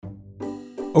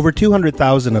Over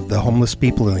 200,000 of the homeless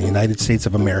people in the United States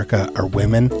of America are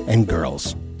women and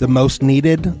girls. The most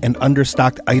needed and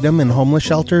understocked item in homeless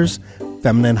shelters,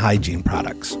 feminine hygiene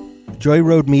products. Joy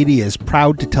Road Media is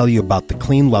proud to tell you about the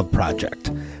Clean Love Project.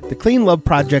 The Clean Love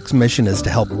Project's mission is to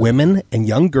help women and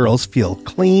young girls feel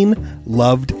clean,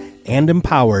 loved, and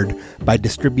empowered by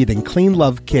distributing Clean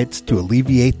Love kits to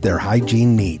alleviate their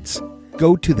hygiene needs.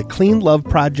 Go to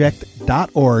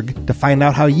thecleanloveproject.org to find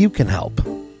out how you can help.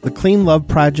 The Clean Love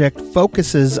Project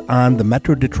focuses on the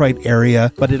Metro Detroit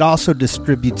area, but it also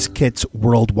distributes kits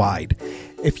worldwide.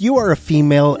 If you are a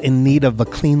female in need of a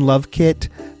Clean Love kit,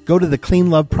 go to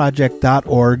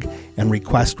thecleanloveproject.org and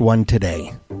request one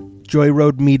today. Joy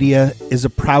Road Media is a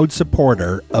proud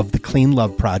supporter of the Clean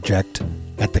Love Project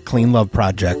at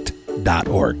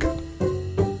thecleanloveproject.org.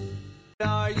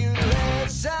 Are you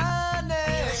listening?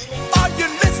 Are you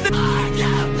listening? Are you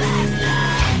listening?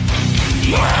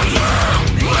 Yo, are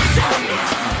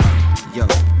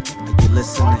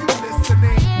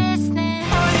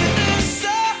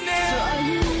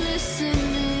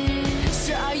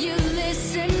you listening?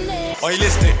 Are you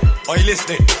listening? Are you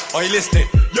listening? Are you listening?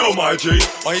 Yo, my G.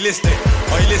 Are you listening?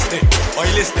 Are you listening? Are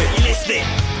you listening? Are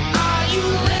you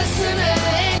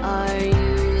listening? Are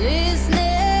you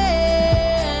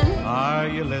listening? Are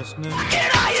you listening? Are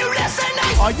you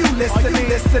listening? Are you listening? Are you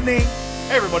listening?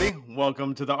 Hey, everybody.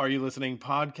 Welcome to the Are You Listening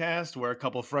podcast, where a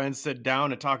couple friends sit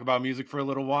down and talk about music for a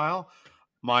little while.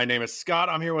 My name is Scott.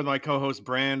 I'm here with my co-host,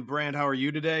 Brand. Brand, how are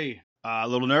you today? A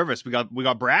little nervous. We got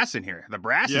brass in here. The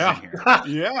brass is in here.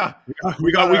 Yeah.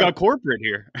 We got corporate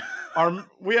here.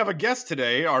 We have a guest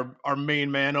today, our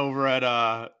main man over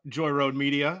at Joy Road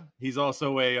Media. He's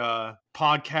also a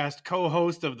podcast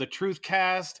co-host of the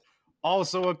Truthcast,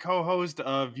 also a co-host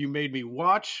of You Made Me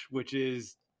Watch, which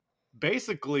is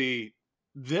basically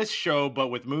this show, but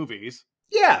with movies.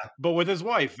 Yeah. But with his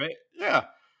wife. Yeah.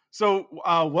 So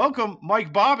welcome,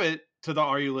 Mike Bobbitt, to the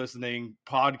Are You Listening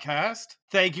podcast.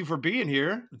 Thank you for being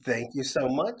here. Thank you so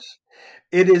much.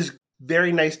 It is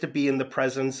very nice to be in the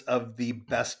presence of the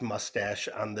best mustache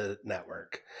on the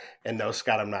network. And no,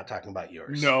 Scott, I'm not talking about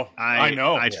yours. No, I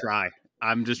know. I try.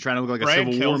 I'm just trying to look like Brand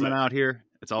a civil kills warman it. out here.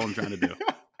 That's all I'm trying to do.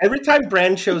 Every time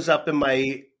Brand shows up in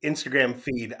my Instagram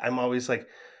feed, I'm always like,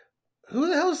 who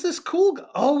the hell is this cool guy?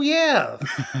 Oh, yeah.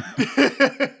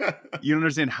 You don't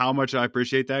understand how much I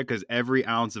appreciate that, because every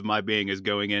ounce of my being is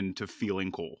going into feeling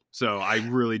cool. So I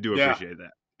really do appreciate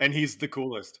that. And he's the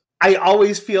coolest. I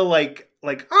always feel like,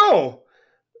 oh,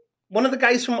 one of the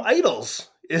guys from Idols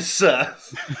is... Love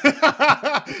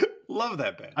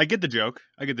that band. I get the joke.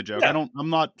 Yeah. I'm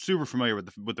not super familiar with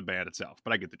the band itself,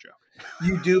 but I get the joke.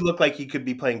 You do look like you could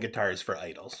be playing guitars for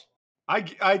Idols.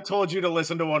 I told you to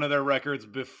listen to one of their records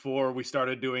before we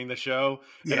started doing the show.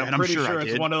 Yeah, and and I'm I'm pretty sure I sure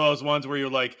it's did. one of those ones where you're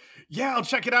like, yeah, I'll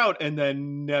check it out, and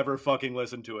then never fucking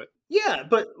listen to it. Yeah,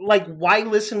 but like, why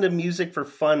listen to music for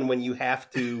fun when you have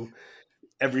to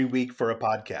every week for a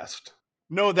podcast?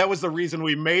 No, that was the reason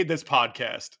we made this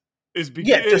podcast. Is because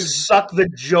Yeah, to suck the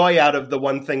joy out of the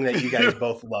one thing that you guys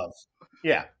both love.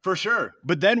 Yeah. for sure.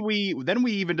 But then we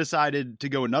even decided to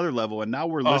go another level, and now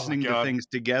we're Oh, listening to God. things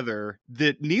together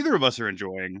that neither of us are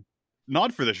enjoying,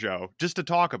 not for the show, just to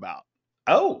talk about.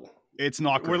 Oh, It's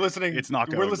not. We're great. listening. It's not.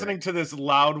 We're going listening great. to this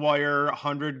Loudwire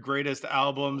 100 greatest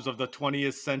albums of the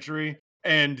 20th century,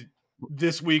 and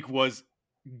this week was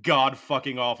god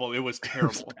fucking awful. It was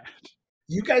terrible.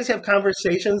 you guys have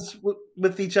conversations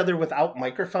with each other without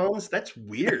microphones? That's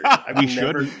weird. I've We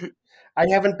never- should. I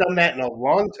haven't done that in a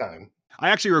long time. I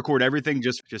actually record everything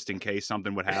just in case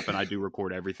something would happen. I do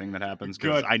record everything that happens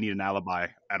because Good. I need an alibi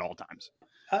at all times.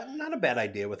 Not a bad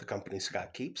idea with the company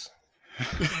Scott keeps.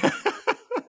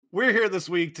 We're here this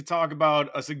week to talk about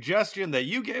a suggestion that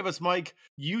you gave us, Mike.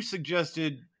 You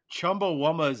suggested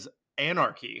Chumbawumba's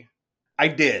Anarchy. I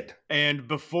did. And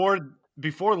before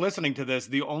listening to this,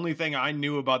 the only thing I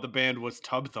knew about the band was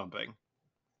Tub Thumping,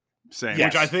 Same.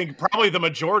 Yes. which I think probably the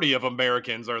majority of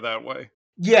Americans are that way.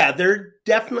 Yeah, they're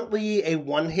definitely a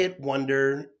one-hit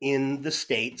wonder in the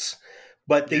States,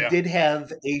 but they Yeah. did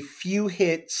have a few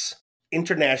hits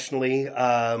internationally.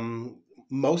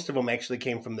 Most of them actually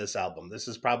came from this album. This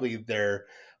is probably their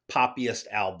poppiest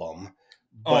album.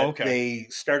 But okay. they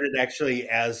started actually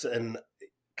as an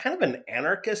kind of an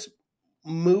anarchist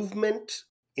movement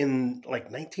in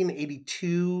like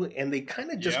 1982, and they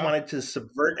kind of just Yeah. wanted to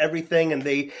subvert everything. And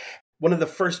one of the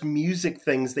first music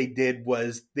things they did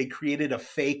was they created a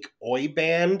fake oi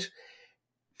band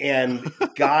and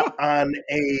got on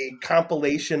a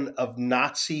compilation of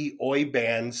Nazi oi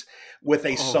bands with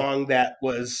a song that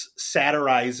was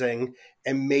satirizing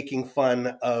and making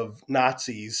fun of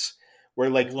Nazis where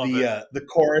like Love it. the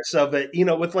chorus of it, you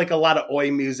know, with like a lot of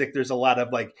oi music, there's a lot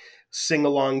of like sing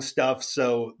along stuff.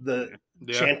 So the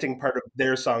Yeah. chanting part of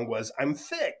their song was "I'm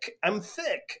thick, I'm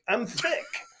thick, I'm thick."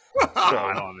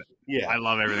 I love it. Yeah, I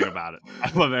love everything about it.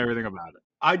 I love everything about it.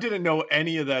 I didn't know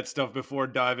any of that stuff before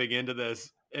diving into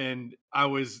this, and I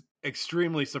was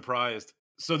extremely surprised.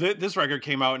 So this record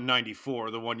came out in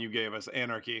 '94, the one you gave us,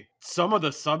 Anarchy. Some of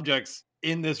the subjects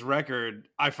in this record,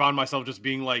 I found myself just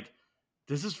being like,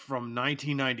 this is from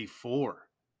 1994.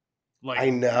 Like, I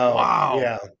know. wow.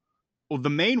 Yeah, Well, the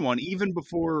main one, even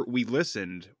before we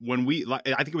listened, I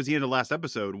think it was the end of the last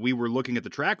episode, we were looking at the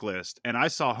track list and I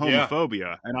saw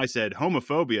Homophobia and I said,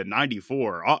 Homophobia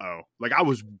 94. Uh-oh. Like I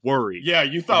was worried. Yeah,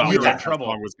 you thought about we were what in that trouble.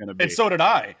 song was gonna be. And so did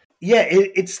I. yeah.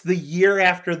 It's the year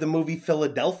after the movie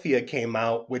Philadelphia came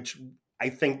out, which I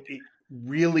think it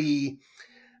really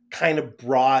kind of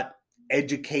brought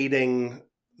educating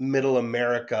middle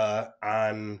America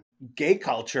on gay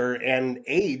culture and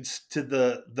AIDS to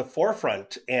the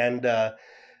forefront. And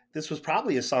this was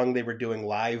probably a song they were doing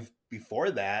live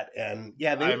before that. And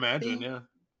yeah, I imagine,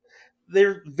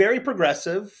 they're very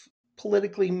progressive,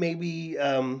 politically maybe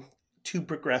too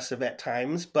progressive at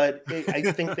times, but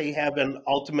I think they have an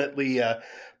ultimately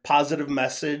positive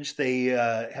message. They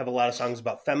have a lot of songs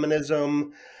about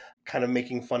feminism, kind of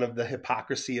making fun of the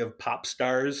hypocrisy of pop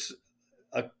stars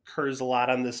occurs a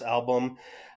lot on this album.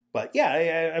 But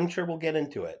yeah, I'm sure we'll get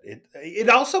into it. It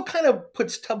also kind of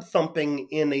puts tub thumping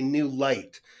in a new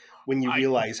light when you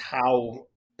realize how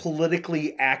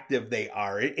politically active they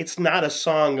are. It's not a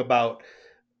song about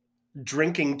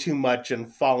drinking too much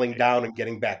and falling down and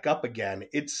getting back up again.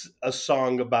 It's a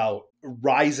song about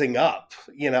rising up.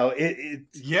 You know,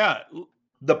 Yeah.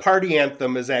 The party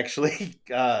anthem is actually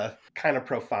kind of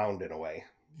profound in a way.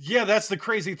 Yeah, that's the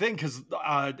crazy thing, because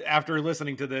after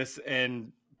listening to this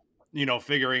and, you know,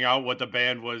 figuring out what the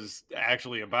band was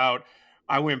actually about,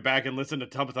 I went back and listened to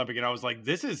Tub Thumping and I was like,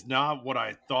 this is not what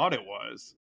I thought it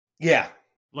was. Yeah.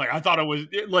 Like, I thought it was,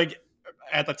 like,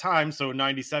 at the time, so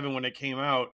 97 when it came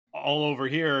out, all over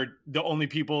here, the only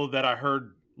people that I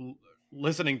heard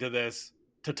listening to this,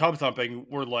 to Tub Thumping,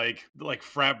 were like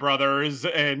frat brothers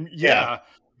and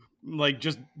like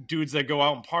just dudes that go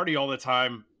out and party all the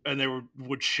time, and they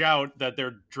would shout that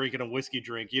they're drinking a whiskey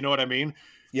drink. You know what I mean?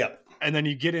 Yep. And then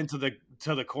you get into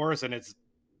the chorus and it's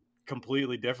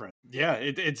completely different. Yeah,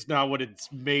 it's not what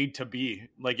it's made to be.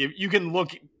 Like, if you can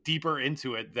look deeper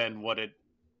into it than what it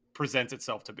presents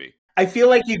itself to be. I feel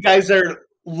like you guys are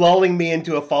lulling me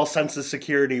into a false sense of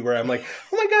security where I'm like,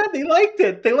 oh my God, they liked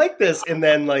it. They like this. And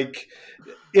then like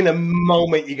in a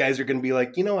moment, you guys are going to be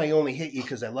like, you know, I only hit you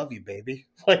because I love you, baby.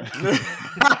 Like,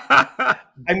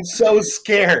 I'm so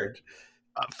scared.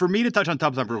 For me to touch on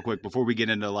Tub Thumper real quick before we get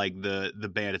into like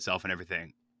the band itself and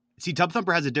everything. See, Tub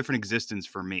Thumper has a different existence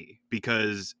for me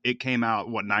because it came out,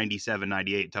 97,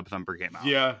 98, Tub Thumper came out.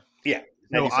 Yeah. Yeah.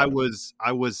 No, I was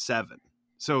 7.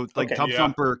 So like Okay, Tub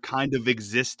Thumper kind of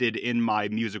existed in my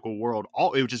musical world.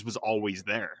 It just was always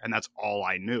there, and that's all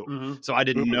I knew. Mm-hmm. So I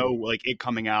didn't know like it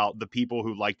coming out, the people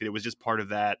who liked it. It was just part of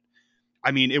that. I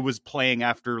mean, it was playing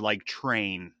after like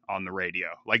Train on the radio.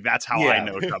 Like that's how I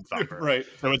know Tub Thumper. Right.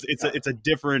 So it's a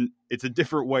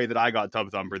different way that I got Tub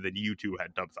Thumper than you two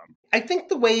had Tub Thumper. I think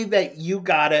the way that you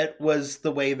got it was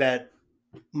the way that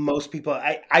most people,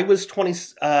 I was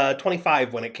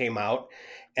 25 when it came out,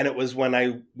 and it was when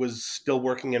I was still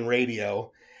working in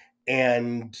radio.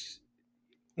 And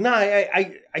no,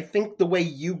 I think the way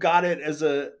you got it as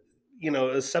a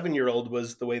 7-year-old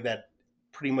was the way that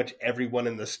pretty much everyone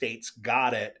in the States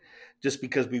got it, just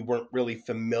because we weren't really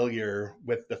familiar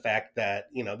with the fact that,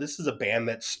 you know, this is a band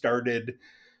that started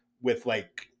with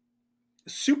like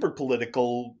super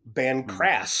political band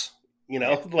Crass, you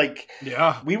know, like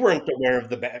we weren't aware of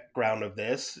the background of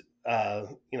this.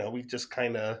 We just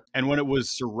kind of, and when it was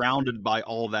surrounded by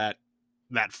all that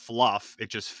fluff, it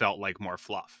just felt like more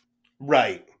fluff.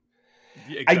 Right.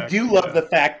 Yeah, exactly, I do love the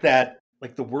fact that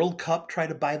like the World Cup tried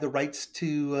to buy the rights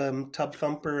to Tub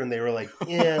Thumper, and they were like,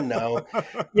 yeah, no.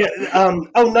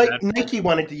 Nike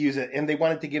wanted to use it, and they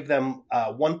wanted to give them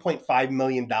 $1.5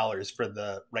 million for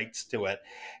the rights to it.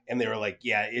 And they were like,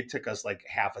 yeah, it took us like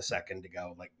half a second to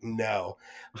go, like, no.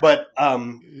 But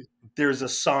there's a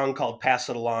song called Pass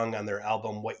It Along on their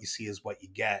album, What You See Is What You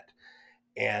Get.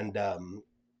 And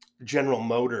General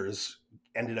Motors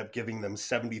ended up giving them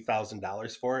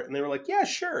 $70,000 for it. And they were like, yeah,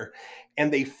 sure.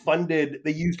 And they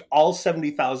used all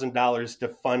 $70,000 to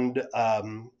fund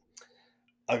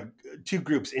two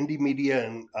groups, Indie Media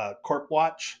and Corp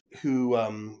Watch,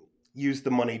 who used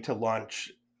the money to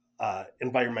launch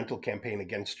environmental campaign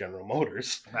against General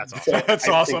Motors. That's awesome. That's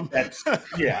awesome.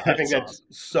 I think that's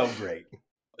so great.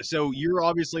 So you're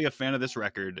obviously a fan of this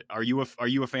record. Are you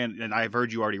a fan? And I've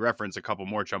heard you already reference a couple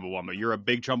more Chumbawumba. You're a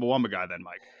big Chumbawumba guy then,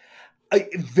 Mike.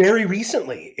 Very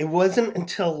recently. It wasn't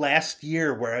until last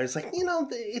year where I was like,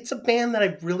 it's a band that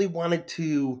I really wanted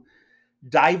to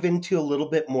dive into a little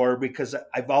bit more because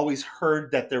I've always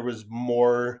heard that there was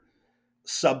more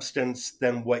substance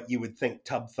than what you would think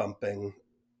Tub Thumping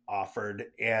offered.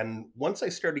 And once I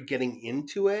started getting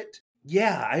into it,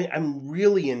 I'm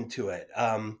really into it.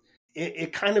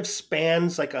 It kind of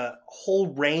spans like a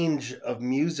whole range of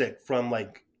music from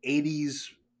like 80s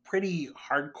pretty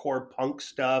hardcore punk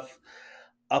stuff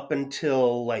up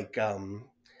until like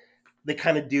they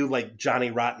kind of do like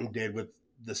Johnny Rotten did with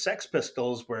the Sex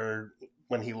Pistols, where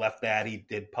when he left that, he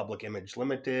did Public Image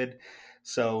Limited.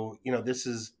 So, this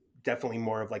is definitely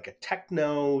more of like a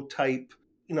techno type,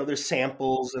 there's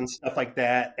samples and stuff like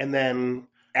that. And then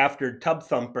after Tub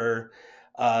Thumper,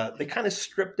 they kind of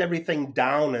stripped everything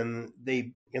down, and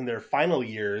in their final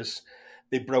years,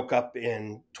 they broke up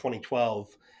in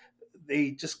 2012.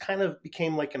 They just kind of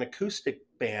became like an acoustic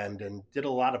band and did a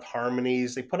lot of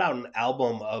harmonies. They put out an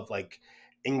album of like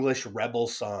English rebel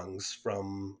songs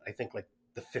from, I think, like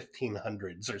the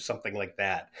 1500s or something like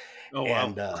that. Oh, wow.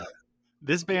 And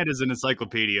this band is an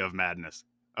encyclopedia of madness,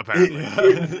 apparently.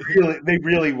 They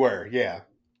really were, yeah.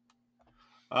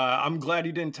 I'm glad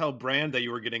you didn't tell Brand that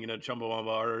you were getting into Chumbawumba,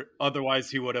 or otherwise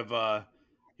he would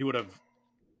have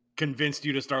convinced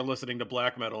you to start listening to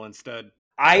black metal instead.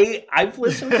 I've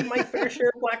listened to my fair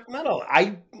share of black metal.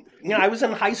 I was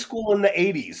in high school in the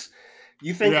 80s.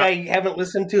 You think I haven't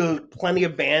listened to plenty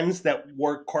of bands that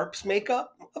wore corpse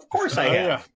makeup? Of course I have.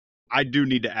 Yeah. I do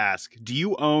need to ask, do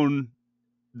you own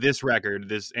this record,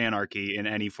 this Anarchy, in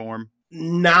any form?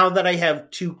 Now that I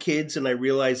have 2 kids and I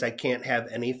realize I can't have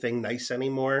anything nice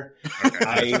anymore,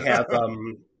 I have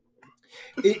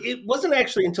it wasn't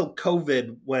actually until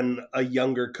COVID when a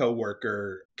younger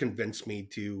coworker convinced me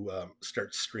to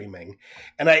start streaming.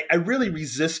 And I really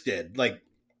resisted. Like,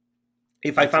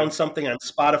 if I found something on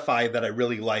Spotify that I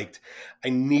really liked, I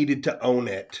needed to own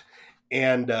it.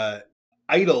 And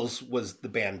Idols was the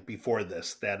band before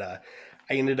this that I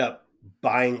ended up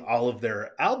buying all of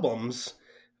their albums,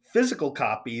 physical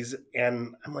copies,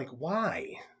 and I'm like,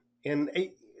 why? And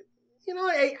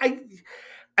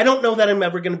I don't know that I'm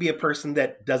ever going to be a person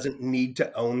that doesn't need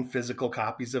to own physical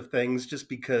copies of things, just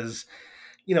because,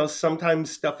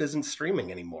 sometimes stuff isn't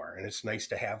streaming anymore, and it's nice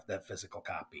to have that physical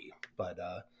copy. But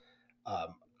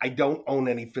I don't own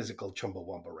any physical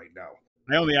Chumbawumba right now.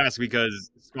 I only ask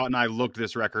because Scott and I looked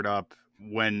this record up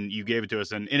when you gave it to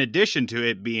us, and in addition to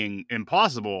it being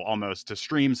impossible almost to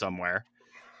stream somewhere,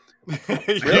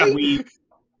 Really? we both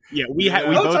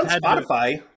it's on had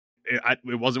Spotify.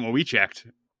 It wasn't when we checked.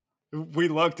 We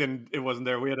looked and it wasn't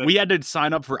there. We had to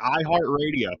sign up for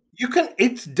iHeartRadio.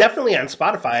 It's definitely on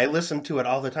Spotify. I listen to it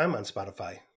all the time on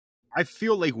Spotify. I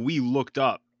feel like we looked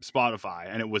up Spotify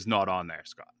and it was not on there,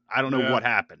 Scott. I don't know what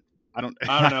happened. I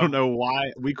don't know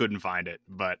why we couldn't find it,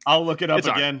 but I'll look it up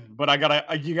again.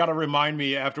 But you gotta remind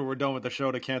me after we're done with the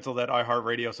show to cancel that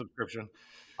iHeartRadio subscription.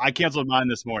 I canceled mine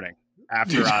this morning.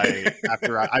 After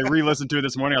I re-listened to it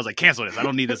this morning, I was like, cancel this. I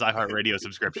don't need this iHeartRadio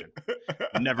subscription.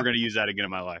 I'm never going to use that again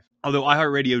in my life. Although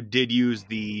iHeartRadio did use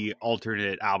the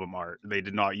alternate album art. They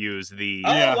did not use the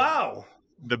wow,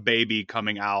 the baby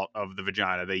coming out of the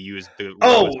vagina. They used the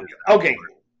okay.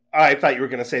 I thought you were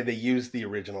going to say they used the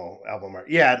original album art.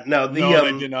 Yeah, no, they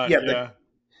did not.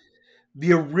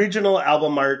 The original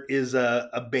album art is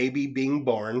a baby being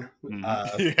born.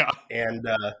 And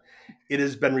it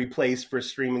has been replaced for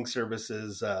streaming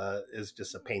services is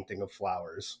just a painting of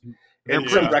flowers. And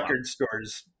some record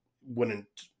stores wouldn't,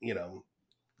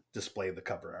 display the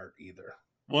cover art either.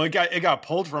 Well, it got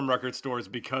pulled from record stores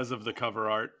because of the cover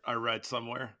art, I read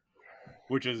somewhere.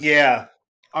 Which is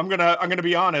I'm gonna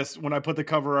be honest, when I put the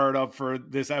cover art up for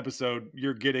this episode,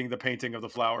 you're getting the painting of the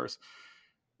flowers.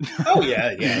 Oh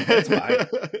yeah, that's fine.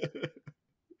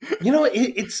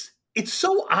 It's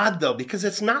so odd though, because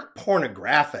it's not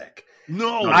pornographic.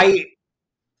 No.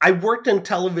 I worked in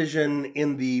television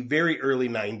in the very early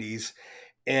 90s,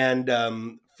 and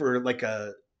for like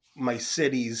my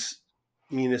city's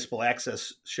municipal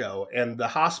access show, and the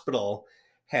hospital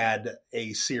had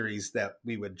a series that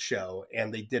we would show,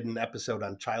 and they did an episode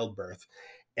on childbirth,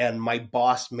 and my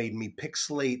boss made me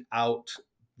pixelate out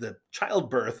the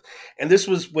childbirth, and this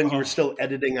was when you were still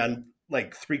editing on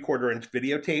like 3/4 inch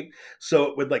videotape, so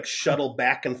it would like shuttle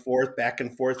back and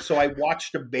forth. So I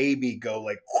watched a baby go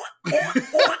like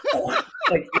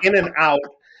like in and out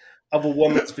of a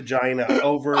woman's vagina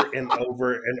over and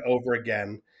over and over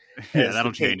again. Yeah, as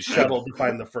that'll the tape change. shuttle to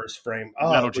find the first frame.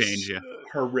 Oh, That'll it was change you.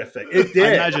 horrific. It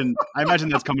did. I imagine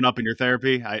that's coming up in your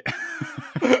therapy.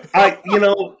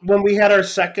 When we had our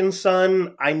second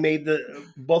son, I made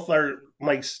both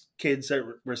my kids that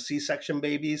were C-section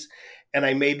babies, and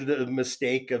I made the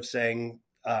mistake of saying,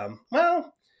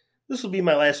 well, this will be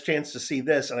my last chance to see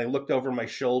this. And I looked over my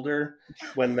shoulder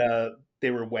when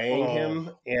they were weighing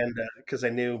him, and because I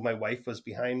knew my wife was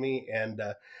behind me, and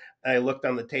I looked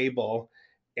on the table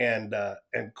and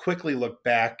quickly looked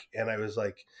back, and I was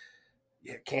like,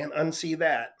 you can't unsee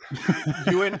that.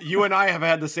 You and I have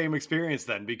had the same experience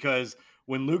then, because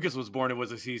when Lucas was born, it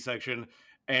was a C-section,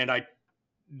 and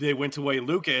they went to weigh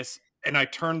Lucas, and I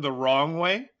turned the wrong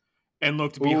way and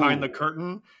looked behind the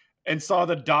curtain and saw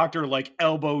the doctor like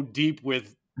elbow deep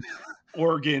with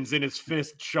organs in his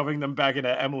fist, shoving them back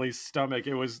into Emily's stomach.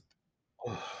 It was,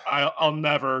 I'll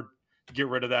never get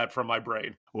rid of that from my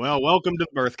brain. Well, welcome to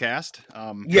the Birthcast.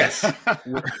 Yes.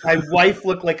 My wife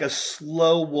looked like a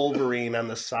slow Wolverine on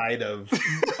the side of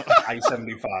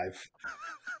I-75.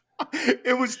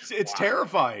 It's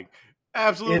terrifying.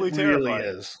 Absolutely terrifying. It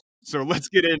really is. So let's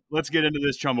get into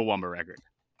this Chumbawumba record.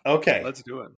 Okay. Let's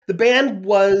do it. The band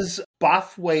was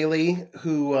Boff Whaley,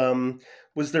 who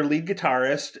was their lead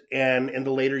guitarist, and in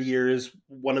the later years,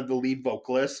 one of the lead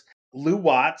vocalists. Lou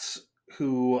Watts,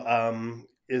 who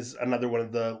is another one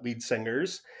of the lead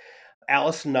singers.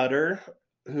 Alice Nutter,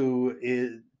 who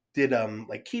did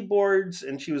like keyboards,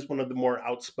 and she was one of the more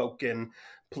outspoken,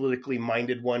 politically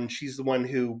minded ones. She's the one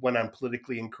who went on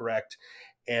Politically Incorrect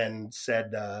and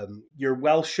said, your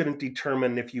wealth shouldn't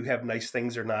determine if you have nice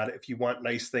things or not. If you want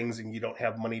nice things and you don't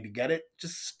have money to get it,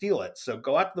 just steal it. So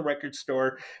go out to the record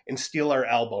store and steal our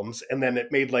albums. And then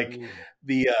it made like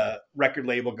the record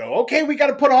label go, okay, we got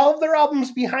to put all of their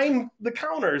albums behind the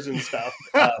counters and stuff.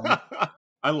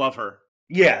 I love her.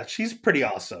 Yeah, she's pretty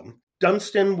awesome.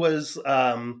 Dunstan was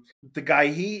the guy,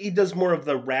 he does more of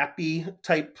the rappy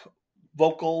type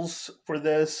vocals for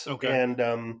this. Okay.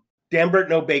 And Dan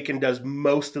Burton O'Bacon does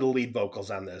most of the lead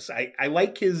vocals on this. I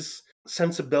like his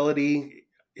sensibility,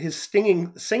 his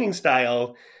singing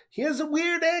style. He has a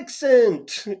weird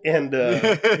accent. And,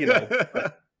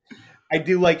 but I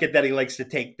do like it that he likes to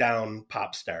take down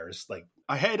pop stars. Like,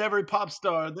 I hate every pop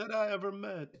star that I ever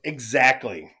met.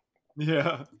 Exactly.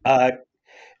 Yeah.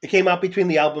 It came out between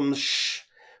the albums Shh,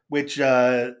 which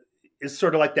is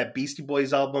sort of like that Beastie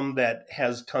Boys album that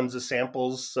has tons of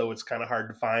samples, so it's kind of hard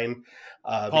to find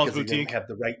because they didn't have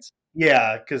the rights.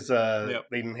 Yeah, because they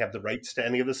didn't have the rights to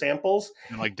any of the samples.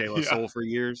 And like De La Soul for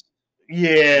years.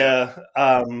 Yeah.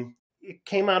 It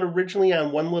came out originally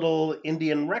on One Little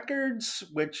Indian Records,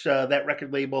 which that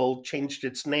record label changed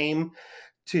its name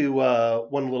to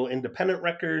One Little Independent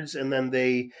Records, and then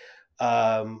they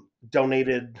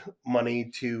donated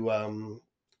money to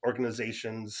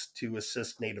organizations to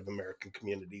assist Native American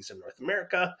communities in North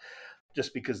America,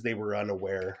 just because they were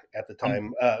unaware at the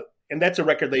time. And that's a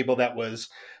record label that was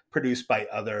produced by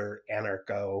other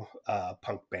anarcho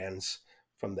punk bands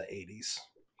from the 80s.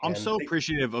 I'm so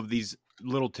appreciative of these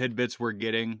little tidbits we're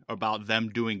getting about them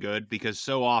doing good, because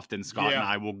so often Scott and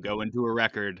I will go into a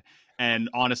record and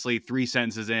honestly 3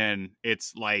 sentences in,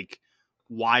 it's like,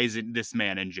 why isn't this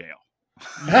man in jail?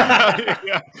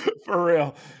 Yeah, for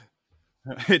real.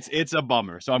 It's a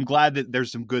bummer. So I'm glad that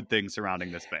there's some good things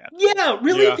surrounding this band. Yeah,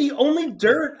 really. The only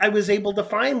dirt I was able to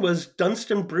find was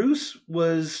Dunstan Bruce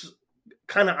was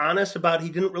kind of honest about he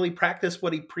didn't really practice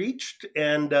what he preached.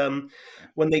 And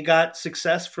when they got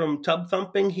success from Tub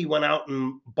Thumping, he went out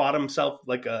and bought himself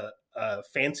like a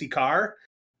fancy car.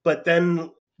 But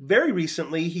then very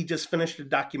recently, he just finished a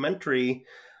documentary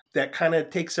that kind of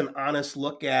takes an honest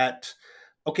look at,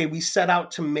 okay, we set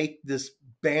out to make this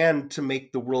band to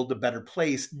make the world a better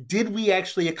place. Did we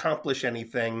actually accomplish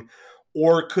anything?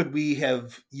 Or could we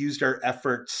have used our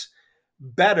efforts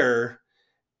better?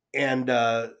 And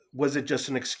was it just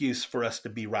an excuse for us to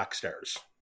be rock stars?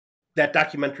 That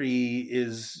documentary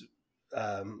is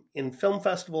in film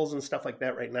festivals and stuff like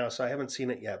that right now, so I haven't seen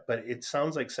it yet, but it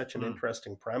sounds like such an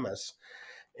interesting premise.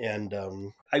 And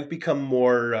I've become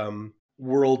more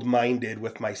world-minded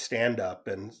with my stand-up,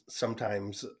 and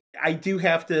sometimes I do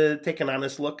have to take an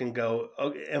honest look and go,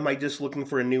 okay, am I just looking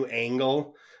for a new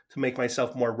angle to make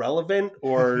myself more relevant?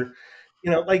 Or,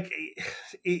 like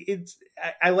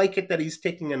I like it that he's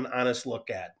taking an honest look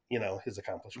at, his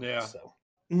accomplishments. Yeah. So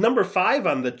number 5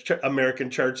 on the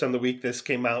American charts on the week this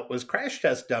came out was Crash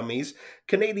Test Dummies,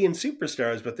 Canadian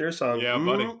Superstars, with their song, Yeah,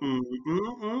 buddy.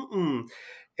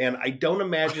 And I don't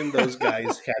imagine those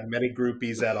guys had many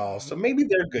groupies at all. So maybe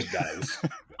they're good guys.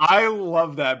 I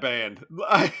love that band.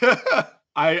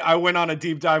 I went on a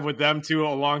deep dive with them too a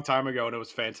long time ago, and it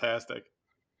was fantastic.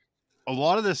 a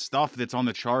lot of this stuff that's on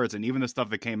the charts and even the stuff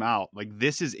that came out, like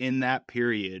this is in that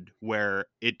period where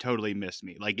it totally missed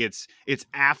me. Like it's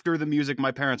after the music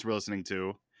my parents were listening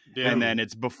to. Yeah. And then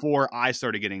it's before I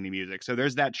started getting the music. So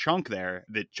there's that chunk there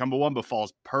that Chumbawumba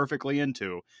falls perfectly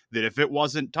into, that if it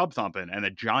wasn't Tub Thumpin' and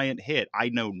a giant hit, I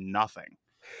know nothing.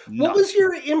 What was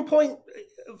your endpoint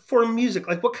for music?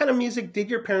 Like, what kind of music did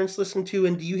your parents listen to,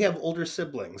 and do you have older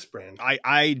siblings, Brand?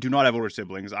 I do not have older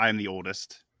siblings. I am the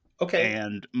oldest. Okay.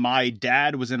 And my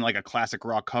dad was in like a classic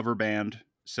rock cover band,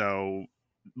 so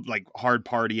like hard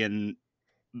partying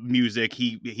music.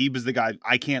 He was the guy.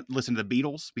 I can't listen to the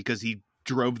Beatles because he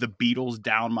drove the Beatles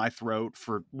down my throat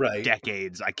for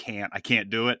decades. I can't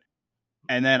do it.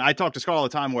 And then I talk to Scott all the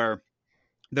time where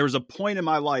there was a point in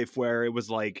my life where it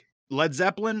was like Led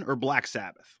Zeppelin or Black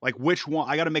Sabbath. Like which one?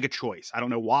 I got to make a choice. I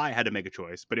don't know why I had to make a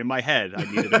choice, but in my head I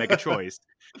needed to make a choice.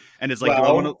 And it's like,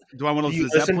 well, do I want to listen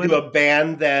to Zeppelin? To a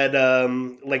band that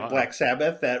like Black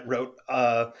Sabbath that wrote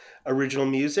original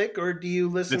music, or do you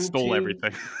listen that stole to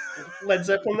everything? Led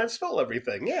Zeppelin that stole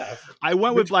everything. Yeah, I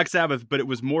went with Black Sabbath, but it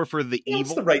was more for the evil.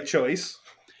 That's the right choice.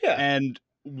 Yeah, and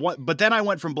but then I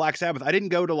went from Black Sabbath. I didn't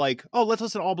go to like, oh, let's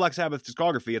listen to all Black Sabbath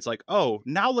discography. It's like, oh,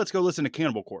 now let's go listen to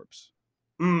Cannibal Corpse.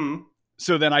 Mm.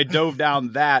 So then I dove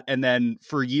down that, and then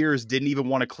for years didn't even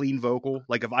want a clean vocal.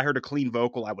 Like if I heard a clean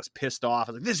vocal, I was pissed off.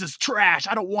 I was like, this is trash.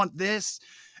 I don't want this.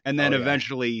 And then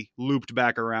eventually looped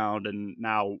back around, and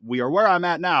now we are where I'm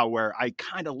at now, where I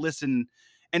kind of listen,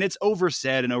 and it's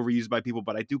oversaid and overused by people,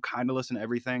 but I do kind of listen to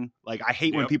everything. Like I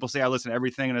hate when people say I listen to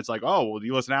everything, and it's like, oh, well, do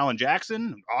you listen to Alan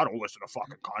Jackson? I don't listen to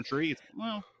fucking country. It's,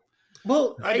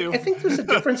 well, I think there's a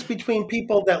difference between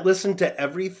people that listen to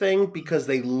everything because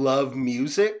they love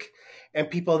music and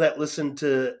people that listen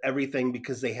to everything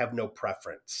because they have no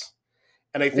preference.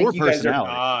 And I think you guys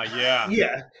are,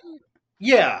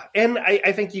 yeah. And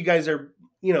I think you guys are,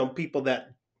 people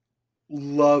that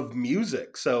love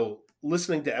music. So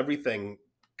listening to everything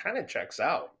kind of checks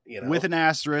out, with an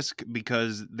asterisk,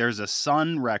 because there's a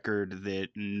Sun record that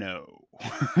no,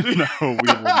 we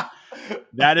won't.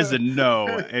 That is a no.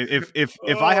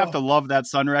 If I have to love that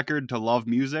Sun record to love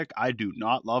music, I do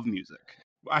not love music.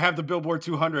 I have the Billboard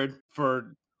 200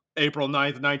 for April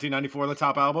 9th, 1994, the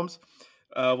top albums.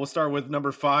 We'll start with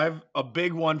number 5, a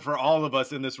big one for all of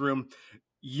us in this room.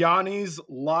 Yanni's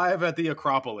Live at the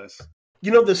Acropolis.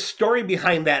 The story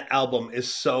behind that album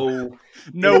is so...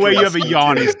 No way you have a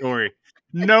Yanni story.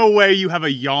 No way you have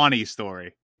a Yanni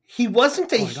story. He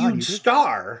wasn't a huge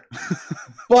star,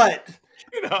 but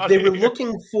they were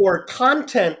looking for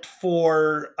content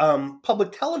for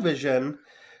public television.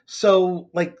 So,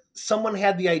 like, someone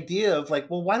had the idea of, like,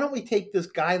 well, why don't we take this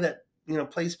guy that,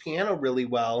 plays piano really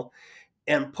well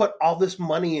and put all this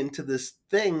money into this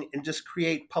thing and just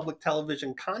create public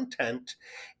television content?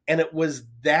 And it was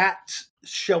that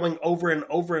showing over and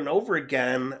over and over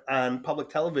again on public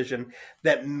television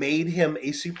that made him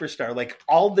a superstar. Like,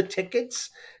 all the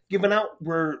tickets given out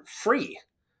were free.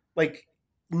 Like,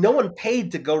 no one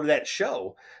paid to go to that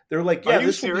show. They're like, yeah,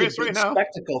 this will be a big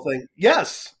spectacle thing.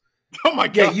 Yes. Oh my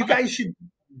God. Yeah, you guys should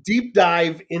deep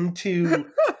dive into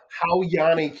how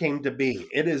Yanni came to be.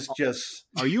 It is just...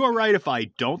 Are you all right if I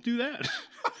don't do that?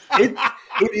 It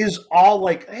is all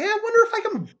like, hey, I wonder if I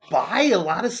can buy a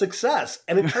lot of success.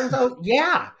 And it turns out,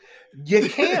 yeah, you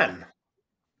can.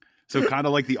 So kind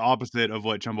of like the opposite of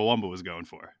what Chumbawumba was going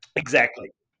for. Exactly.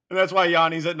 And that's why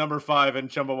Yanni's at number 5 and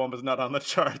Chumbawumba's not on the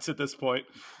charts at this point.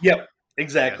 Yep,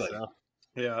 exactly.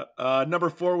 Yeah. Number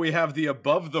 4, we have the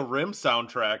Above the Rim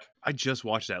soundtrack. I just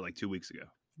watched that like 2 weeks ago.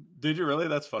 Did you really?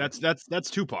 That's funny. That's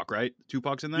Tupac, right?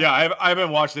 Tupac's in there? Yeah, I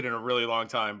haven't watched it in a really long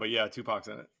time, but yeah, Tupac's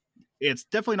in it. It's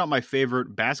definitely not my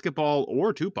favorite basketball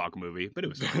or Tupac movie, but it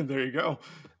was fun. There you go.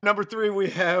 Number 3, we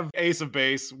have Ace of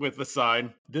Base with The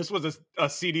Sign. This was a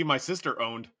CD my sister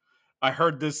owned. I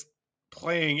heard this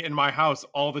playing in my house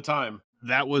all the time.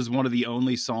 That was one of the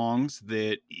only songs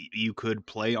that you could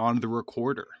play on the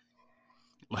recorder.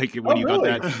 Like when you got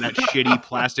that shitty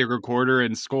plastic recorder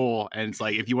in school, and it's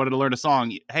like, if you wanted to learn a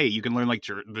song, hey, you can learn like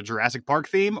the Jurassic Park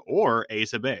theme or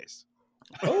Ace of Base.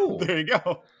 Oh, there you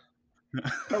go.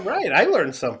 All right, I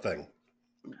learned something.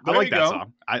 I like that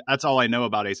song. That's all I know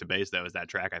about Ace of Base, though, is that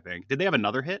track, I think. Did they have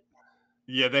another hit?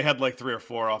 Yeah, they had like 3 or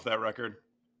 4 off that record.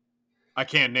 I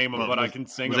can't name them, but I can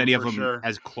sing them. Was any of them sure.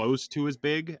 as close to as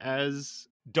big as...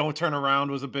 Don't Turn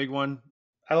Around was a big one.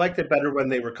 I liked it better when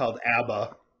they were called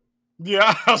ABBA.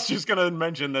 Yeah, I was just going to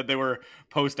mention that they were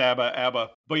post-ABBA.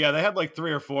 But yeah, they had like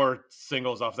 3 or 4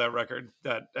 singles off that record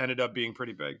that ended up being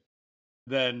pretty big.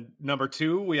 Then number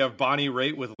 2, we have Bonnie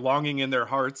Raitt with Longing in Their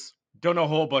Hearts. Don't know a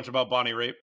whole bunch about Bonnie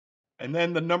Raitt. And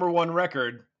then the number 1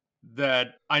 record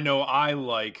that I know I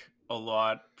like a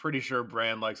lot. Pretty sure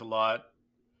Brand likes a lot.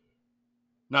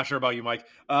 Not sure about you, Mike.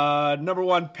 Number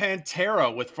 1,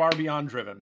 Pantera with Far Beyond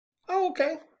Driven. Oh,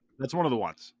 okay. That's one of the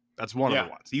ones. That's one of the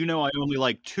ones. You know, I only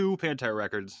like 2 Pantera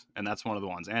records, and that's one of the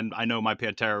ones. And I know my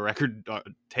Pantera record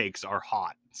takes are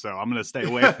hot, so I'm going to stay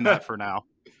away from that for now.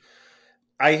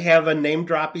 I have a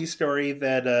name-droppy story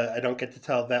that I don't get to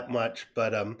tell that much,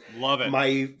 but love it.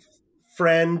 My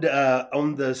friend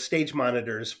owned the stage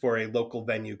monitors for a local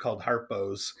venue called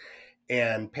Harpo's,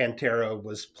 and Pantera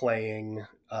was playing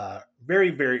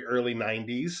very, very early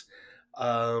 90s,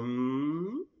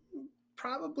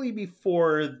 probably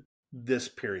before this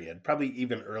period, probably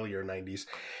even earlier 90s.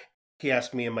 He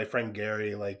asked me and my friend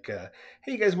Gary, like,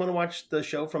 hey, you guys want to watch the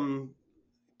show from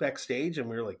backstage? And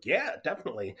we were like, yeah,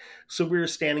 definitely. So we were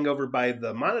standing over by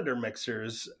the monitor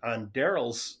mixers on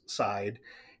Daryl's side,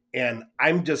 and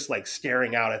I'm just like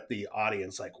staring out at the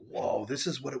audience like, whoa, this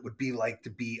is what it would be like to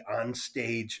be on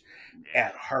stage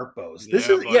at Harpo's. This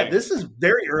is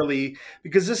very early,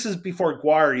 because this is before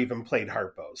Guar even played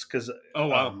Harpo's, because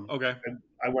okay,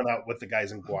 I went out with the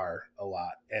guys in Guar a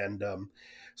lot, and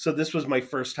so this was my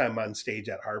first time on stage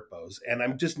at Harpo's, and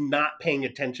I'm just not paying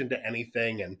attention to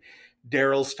anything, and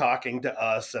Daryl's talking to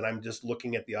us, and I'm just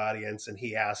looking at the audience, and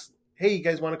he asked, hey, you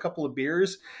guys want a couple of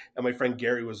beers? And my friend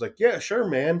Gary was like, yeah, sure,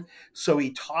 man. So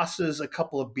he tosses a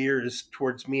couple of beers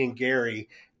towards me and Gary.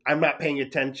 I'm not paying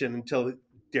attention until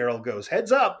Daryl goes,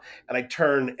 heads up. And I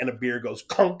turn, and a beer goes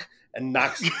clunk and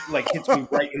knocks, like hits me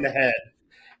right in the head.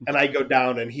 And I go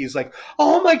down, and he's like,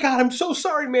 oh my God, I'm so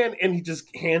sorry, man. And he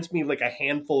just hands me like a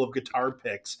handful of guitar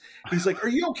picks. He's like, are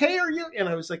you okay? Are you? And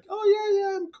I was like, oh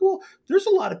yeah, I'm cool. There's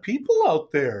a lot of people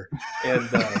out there. And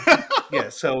yeah,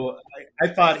 so I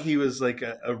thought he was like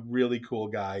a really cool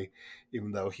guy,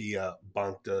 even though he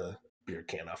bonked a beer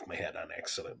can off my head on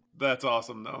accident. That's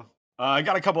awesome, though. I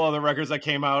got a couple other records that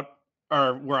came out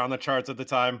or were on the charts at the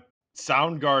time.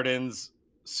 Soundgarden's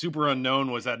Super Unknown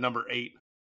was at number 8.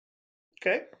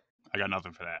 Okay. I got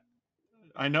nothing for that.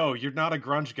 I know you're not a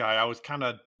grunge guy. I was kind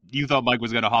of. You thought Mike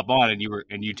was going to hop on,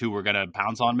 and you two were going to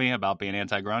pounce on me about being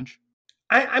anti-grunge.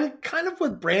 I'm kind of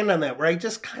with Brand on that, where I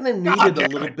just kind of needed a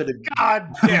little bit of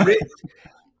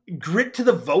grit to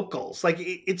the vocals. Like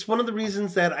it's one of the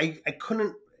reasons that I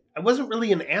wasn't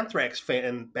really an Anthrax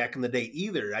fan back in the day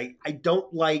either. I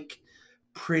don't like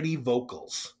pretty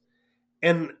vocals,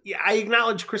 and yeah, I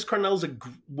acknowledge Chris Cornell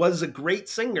was a great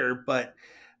singer, but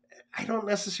I don't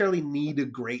necessarily need a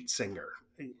great singer.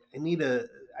 I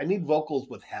need vocals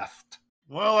with heft.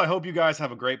 Well, I hope you guys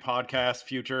have a great podcast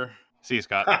future. See you,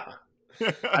 Scott.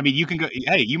 I mean, you can go.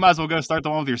 Hey, you might as well go start the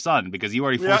one with your son, because you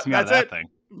already forced me out of that thing.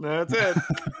 That's it.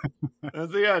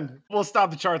 That's the end. We'll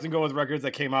stop the charts and go with records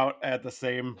that came out at the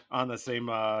same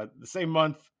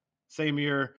month, same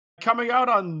year. Coming out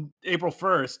on April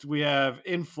 1st, we have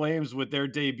In Flames with their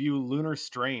debut Lunar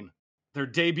Strain. Their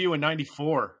debut in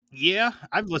 '94. Yeah,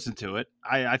 I've listened to it.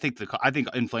 I think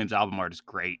In Flames album art is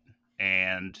great,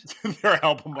 and their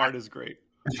album art is great.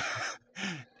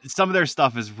 Some of their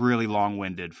stuff is really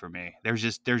long-winded for me. They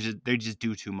just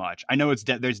do too much. I know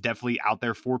there's definitely out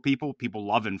there for people. People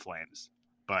love In Flames,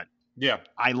 but yeah,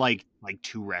 I like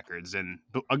 2 records, and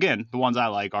again, the ones I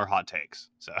like are hot takes.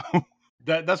 So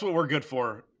that's what we're good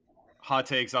for. Hot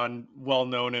takes on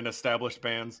well-known and established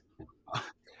bands.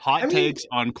 Hot takes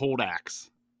on cold acts.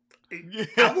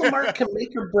 Album art can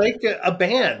make or break a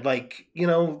band. Like,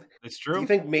 it's true. Do you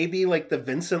think maybe like the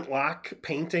Vincent Locke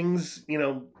paintings,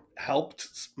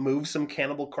 helped move some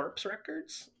Cannibal Corpse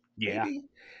records? Yeah. Maybe?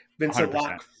 Vincent 100%.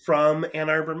 Locke from Ann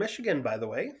Arbor, Michigan, by the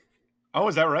way. Oh,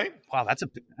 is that right? Wow, that's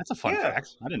a fun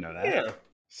fact. I didn't know that. Yeah.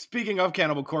 Speaking of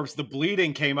Cannibal Corpse, The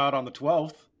Bleeding came out on the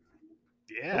 12th.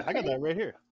 Yeah, okay. I got that right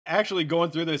here. Actually,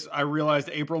 going through this, I realized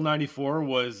April '94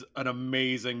 was an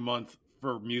amazing month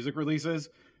for music releases,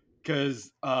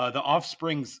 because The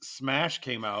Offspring's Smash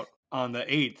came out on the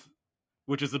 8th,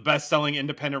 which is the best-selling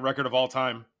independent record of all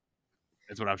time.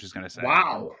 That's what I was just going to say.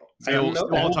 Wow. Still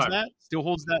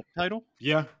holds that title?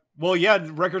 Yeah. Well, yeah,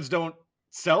 records don't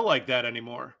sell like that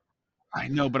anymore. I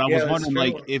know, but I was wondering,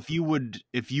 like, if you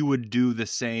would do the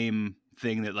same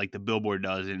thing that like the Billboard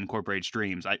does and incorporate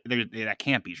streams. That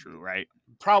can't be true, right?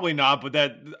 Probably not, but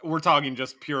that we're talking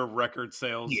just pure record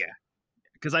sales. Yeah,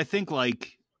 because I think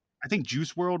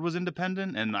Juice WRLD was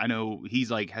independent, and I know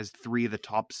he's has 3 of the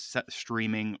top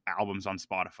streaming albums on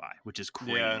Spotify, which is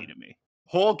crazy to me.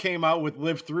 Hole came out with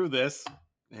 "Live Through This"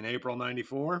 in April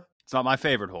 '94. It's not my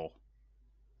favorite Hole.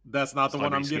 That's not the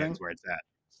one I'm getting. Where it's at.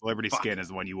 Celebrity Skin is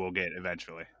the one you will get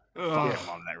eventually. On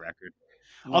that record.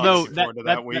 Although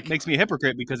that makes me a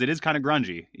hypocrite because it is kind of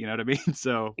grungy. You know what I mean?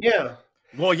 So yeah.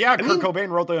 Well, yeah, Kurt Cobain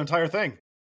wrote the entire thing.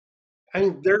 I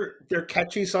mean, they're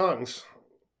catchy songs.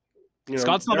 You know,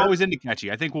 Scott's not they're- always into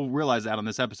catchy. I think we'll realize that on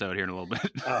this episode here in a little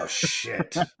bit. Oh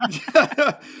shit!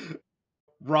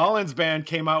 Rollins band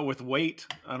came out with Wait.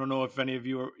 I don't know if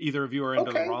either of you are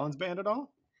into the Okay. Rollins band at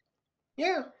all.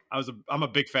 Yeah. I'm a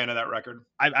big fan of that record.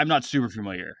 I'm not super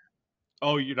familiar.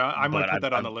 Oh, you know, I might But put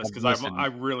that on I've- the list I've because listened. I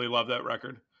really love that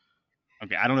record.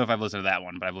 Okay, I don't know if I've listened to that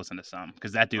one, but I've listened to some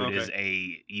because that dude Okay. is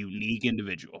a unique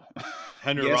individual.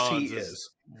 Henry Yes, Rollins he is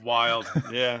wild.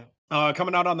 Yeah.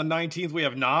 Coming out on the 19th, we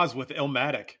have Nas with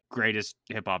Illmatic. Greatest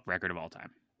hip hop record of all time.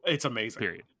 It's amazing.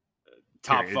 Period.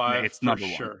 Top Period. 5 It's for number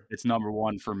sure. one. It's number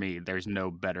one for me. There's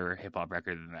no better hip hop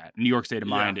record than that. New York State of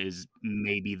Yeah. Mind is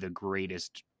maybe the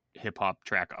greatest hip hop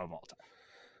track of all time.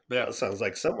 Yeah. That sounds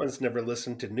like someone's never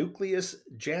listened to Nucleus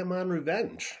Jam on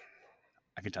Revenge.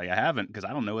 I can tell you I haven't because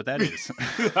I don't know what that is.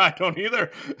 I don't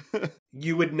either.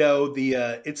 You would know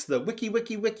it's the Wiki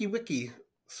Wiki Wiki Wiki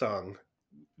song.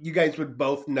 You guys would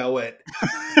both know it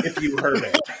if you heard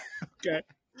it. Okay.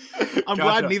 I'm Gotcha.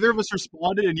 glad neither of us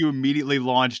responded and you immediately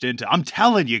launched into, I'm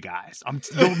telling you guys,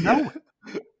 you'll know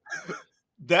it.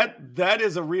 That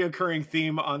is a reoccurring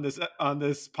theme on this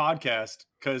podcast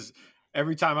because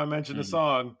every time I mention the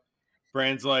song,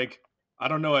 Brand's like, I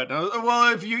don't know it. And I was,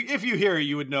 well, if you hear it,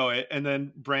 you would know it. And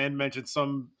then Brand mentioned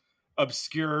some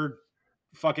obscure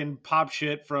fucking pop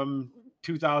shit from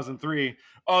 2003.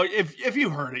 Oh, if you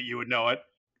heard it, you would know it.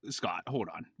 Scott, hold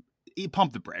on.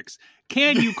 Pump the brakes.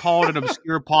 Can you call it an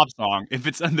obscure pop song if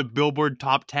it's in the Billboard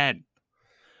top 10?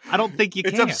 I don't think you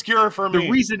It's can. obscure for me.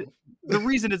 The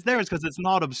reason it's there is because it's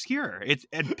not obscure. It's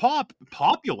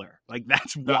popular. Like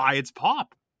that's why it's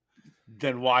pop.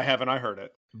 Then why haven't I heard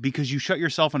it? Because you shut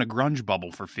yourself in a grunge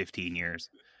bubble for 15 years.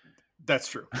 That's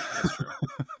true. That's true.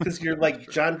 Because you're like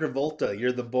John Travolta.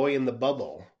 You're the boy in the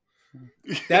bubble.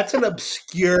 That's an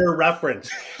obscure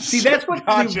reference. See, that's what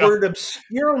Gotcha. the word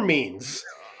obscure means.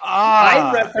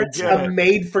 I reference get a it.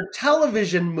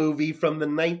 made-for-television movie from the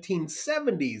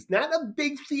 1970s, not a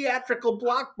big theatrical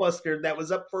blockbuster that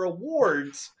was up for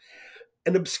awards.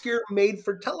 An obscure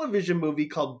made-for-television movie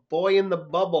called Boy in the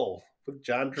Bubble with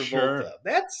John Travolta. Sure.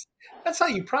 That's how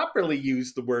you properly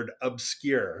use the word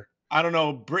obscure. I don't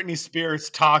know. Britney Spears'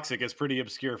 "Toxic" is pretty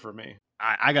obscure for me.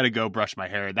 I gotta go brush my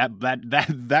hair.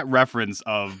 That reference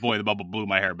of Boy in the Bubble blew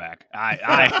my hair back.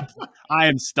 I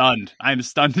am stunned. I am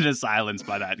stunned into silence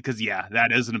by that because yeah,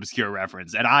 that is an obscure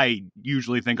reference, and I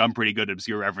usually think I'm pretty good at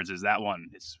obscure references. That one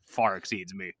far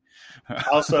exceeds me.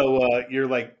 Also, you're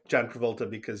like John Travolta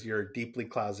because you're a deeply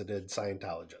closeted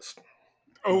Scientologist.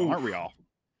 Oh, Aren't we all?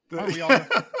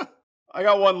 I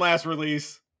got one last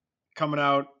release coming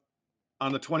out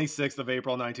on the 26th of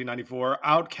April, 1994.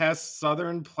 Outkast's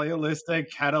Southern Playlistic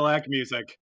Cadillac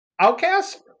Music.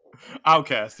 Outcast?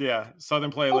 Outkast, yeah.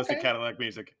 Southern Playlistic Okay. Cadillac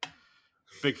Music.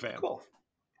 Big fan. Cool.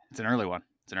 It's an early one.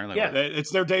 Yeah.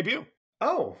 It's their debut.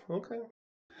 Oh, okay.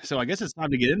 So I guess it's time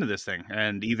to get into this thing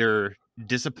and either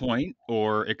disappoint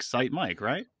or excite Mike,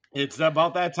 right? It's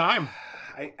about that time.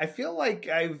 I feel like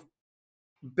I've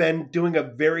been doing a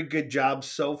very good job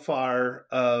so far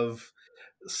of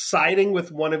siding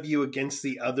with one of you against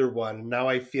the other one. Now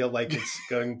I feel like it's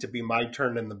going to be my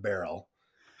turn in the barrel.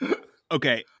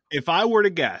 Okay, if I were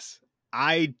to guess,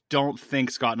 I don't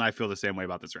think Scott and I feel the same way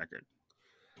about this record.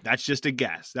 That's just a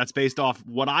guess. That's based off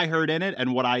what I heard in it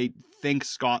and what I think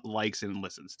Scott likes and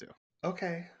listens to.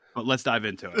 Okay. But let's dive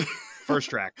into it. First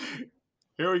track.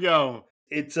 Here we go.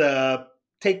 It's a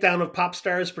takedown of pop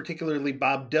stars, particularly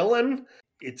Bob Dylan.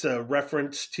 It's a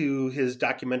reference to his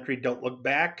documentary Don't Look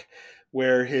Back,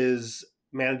 where his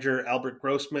manager Albert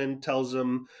Grossman tells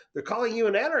him, they're calling you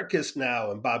an anarchist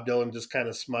now. And Bob Dylan just kind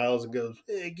of smiles and goes,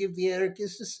 give the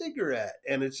anarchist a cigarette.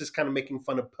 And it's just kind of making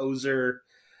fun of poser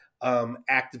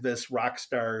activists, rock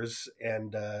stars.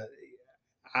 And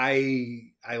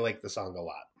I like the song a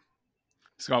lot.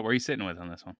 Scott, where are you sitting with on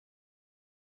this one?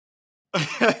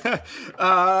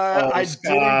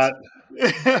 Scott.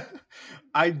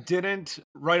 I didn't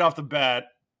right off the bat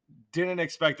didn't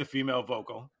expect a female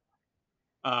vocal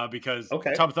because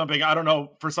Tub Thumping, I don't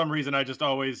know, for some reason I just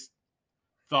always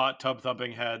thought Tub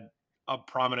Thumping had a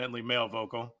prominently male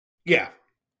vocal. Yeah,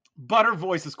 but her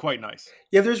voice is quite nice.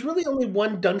 Yeah, there's really only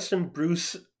one Dunstan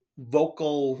Bruce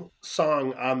vocal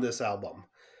song on this album.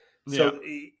 So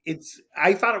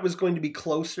I thought it was going to be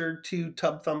closer to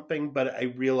Tub Thumping, but I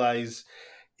realize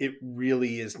it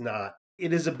really is not.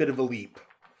 It is a bit of a leap.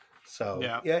 So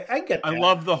yeah, I get that. I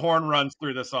love the horn runs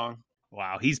through the song.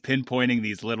 Wow, he's pinpointing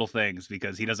these little things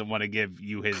because he doesn't want to give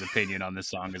you his opinion on this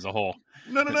song as a whole.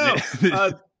 No.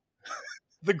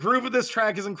 The groove of this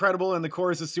track is incredible and the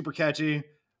chorus is super catchy.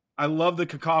 I love the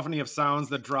cacophony of sounds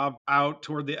that drop out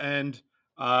toward the end.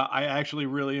 I actually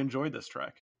really enjoyed this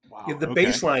track. Wow. Yeah, the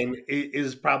bass line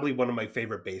is probably one of my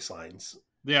favorite bass lines.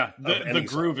 Yeah, the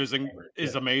groove song.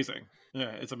 is amazing.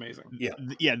 Yeah, it's amazing.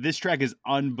 Yeah, this track is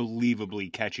unbelievably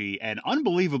catchy and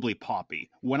unbelievably poppy.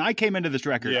 When I came into this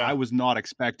record, I was not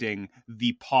expecting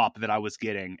the pop that I was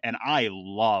getting, and I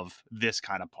love this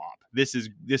kind of pop.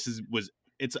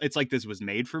 It's like this was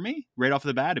made for me right off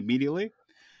the bat immediately.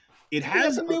 It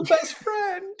has a new best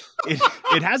friend.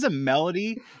 It has a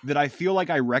melody that I feel like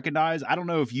I recognize. I don't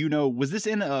know if you know, was this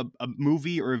in a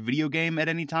movie or a video game at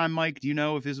any time, Mike? Do you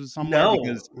know if this was somewhere?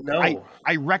 No.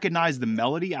 I recognize the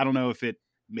melody. I don't know if it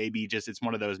maybe just it's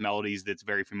one of those melodies that's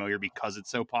very familiar because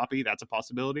it's so poppy. That's a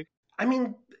possibility. I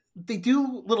mean, they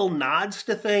do little nods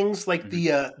to things like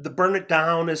the Burn It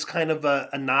Down is kind of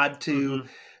a nod to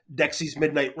Dexy's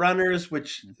Midnight Runners,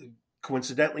 which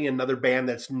coincidentally another band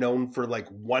that's known for like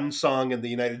one song in the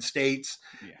United States,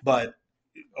 but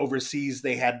overseas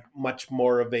they had much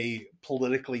more of a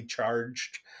politically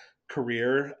charged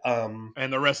career.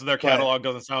 And the rest of their catalog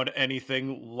doesn't sound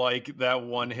anything like that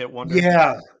one hit wonder.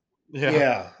 No,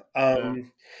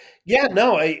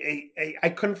 I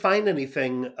couldn't find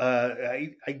anything.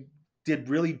 I did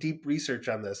really deep research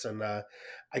on this, and I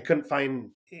couldn't find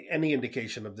any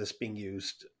indication of this being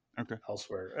used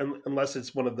elsewhere, unless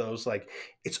it's one of those like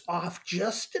it's off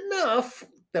just enough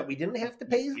that we didn't have to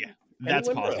pay. That's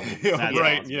possible. That's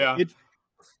right. Yeah.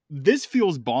 This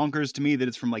feels bonkers to me that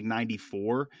it's from like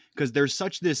 94 because there's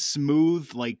such this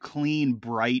smooth, like clean,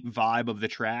 bright vibe of the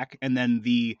track. And then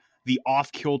the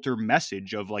off kilter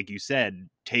message of, like you said,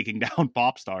 taking down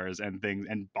pop stars and things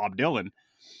and Bob Dylan.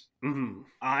 Mm-hmm.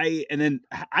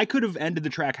 I could have ended the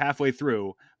track halfway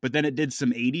through, but then it did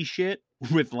some 80s shit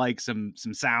with like some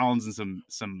sounds and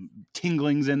some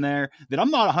tinglings in there that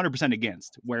I'm not 100%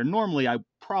 against, where normally I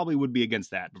probably would be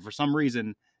against that. But for some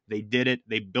reason, they did it.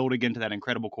 They built again to that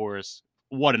incredible chorus.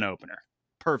 What an opener.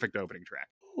 Perfect opening track.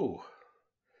 Ooh.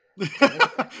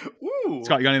 Ooh.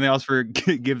 Scott, you got anything else for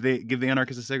give the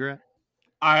Anarchist a cigarette?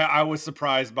 I was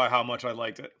surprised by how much I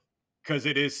liked it because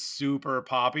it is super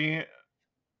poppy.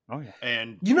 Oh yeah.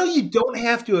 And you don't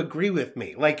have to agree with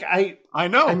me. Like I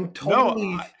know. I'm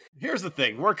totally here's the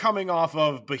thing. We're coming off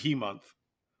of Behemoth,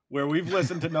 where we've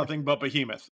listened to nothing but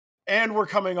Behemoth. And we're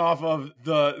coming off of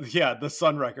the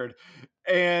Sun record.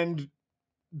 And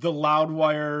the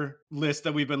Loudwire list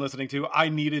that we've been listening to. I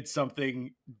needed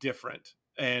something different.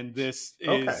 And this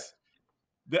is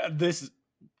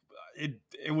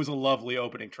it was a lovely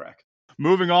opening track.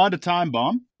 Moving on to Time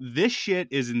Bomb. This shit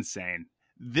is insane.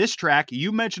 This track,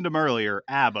 you mentioned him earlier,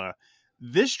 ABBA.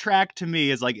 This track to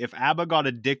me is like if ABBA got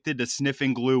addicted to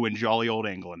sniffing glue in jolly old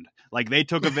England. Like they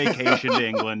took a vacation to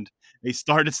England. They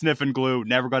started sniffing glue,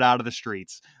 never got out of the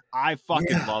streets. I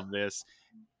fucking love this.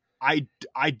 I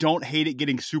don't hate it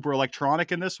getting super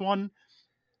electronic in this one.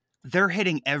 They're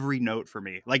hitting every note for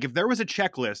me. Like if there was a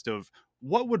checklist of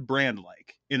what would Brand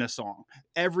like in a song,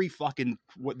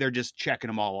 they're just checking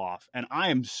them all off. And I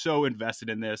am so invested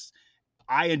in this.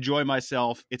 I enjoy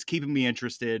myself. It's keeping me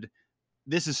interested.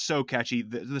 This is so catchy.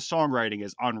 The songwriting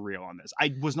is unreal on this.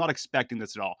 I was not expecting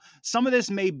this at all. Some of this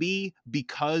may be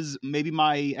because maybe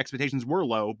my expectations were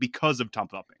low because of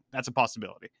Tump Thumping. That's a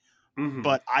possibility. Mm-hmm.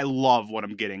 But I love what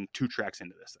I'm getting 2 tracks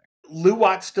into this thing. Lou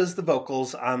Watts does the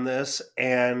vocals on this,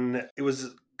 and it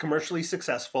was commercially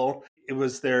successful. It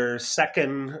was their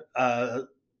second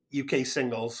UK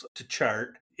singles to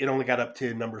chart. It only got up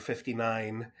to number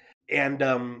 59.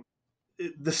 And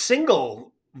the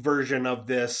single version of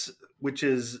this, which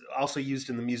is also used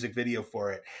in the music video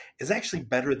for it, is actually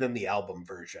better than the album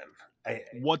version.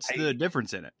 What's the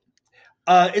difference in it?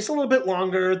 It's a little bit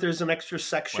longer. There's an extra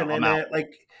section in it.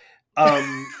 Like,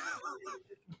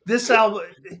 this album,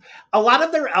 a lot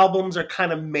of their albums are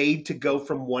kind of made to go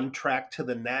from one track to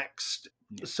the next.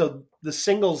 So the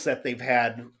singles that they've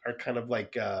had are kind of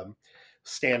like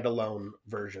standalone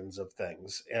versions of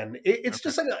things. And it's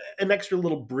just like an extra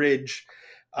little bridge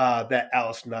that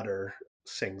Alice Nutter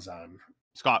sings on.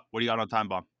 Scott, what do you got on Time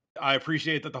Bomb? I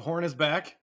appreciate that the horn is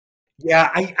back. Yeah,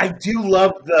 I do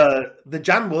love the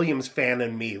John Williams fan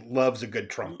in me loves a good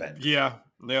trumpet. Yeah,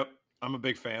 yep, I'm a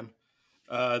big fan.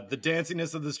 The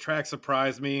danciness of this track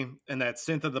surprised me, and that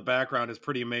synth in the background is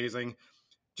pretty amazing.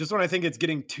 Just when I think it's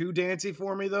getting too dancey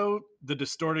for me, though, the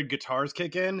distorted guitars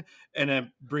kick in, and it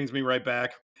brings me right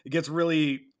back. It gets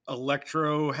really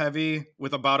electro heavy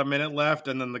with about a minute left,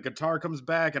 and then the guitar comes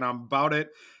back, and I'm about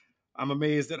it. I'm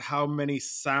amazed at how many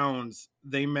sounds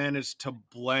they managed to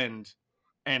blend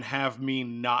and have me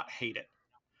not hate it.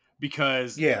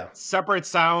 Because separate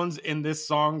sounds in this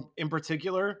song in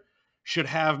particular should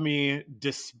have me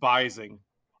despising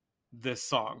this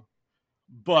song.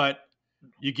 But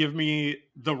You give me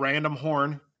the random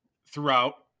horn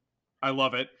throughout. I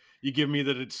love it. You give me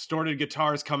the distorted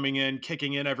guitars coming in,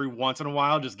 kicking in every once in a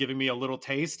while, just giving me a little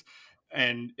taste,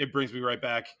 and it brings me right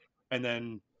back. And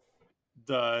then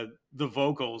the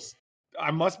vocals.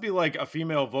 I must be like a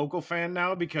female vocal fan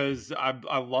now because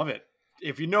I love it.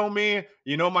 If you know me,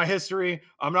 you know my history.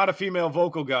 I'm not a female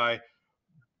vocal guy,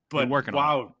 but working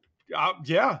on wow,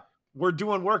 yeah, we're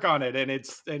doing work on it, and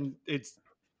it's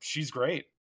she's great.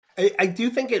 I do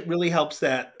think it really helps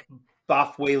that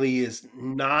Boff Whaley is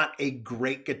not a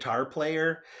great guitar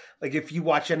player. Like if you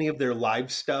watch any of their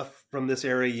live stuff from this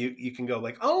era, you can go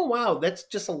like, oh wow, that's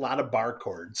just a lot of bar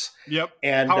chords. Yep,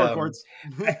 And power chords.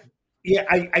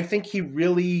 I think he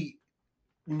really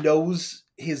knows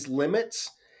his limits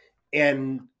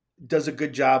and does a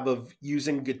good job of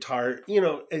using guitar. You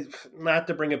know, not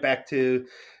to bring it back to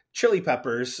Chili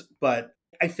Peppers, but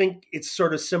I think it's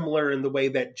sort of similar in the way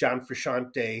that John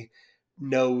Frusciante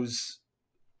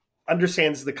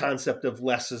understands the concept of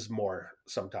less is more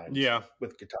sometimes. Yeah,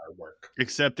 with guitar work,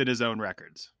 except in his own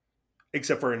records.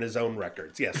 Except for in his own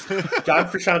records, yes. John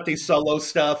Frusciante's solo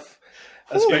stuff,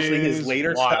 especially his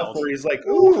later stuff, where he's like,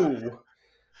 "Ooh,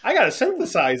 I got a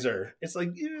synthesizer." It's like,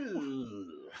 ew.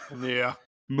 Yeah.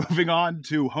 Moving on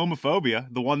to Homophobia,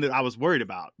 the one that I was worried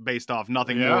about, based off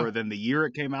nothing more than the year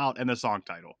it came out and the song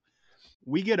title.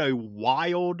 We get a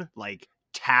wild, like,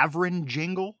 tavern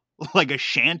jingle, like a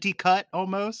shanty cut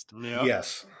almost. Yep.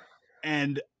 Yes.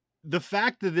 And the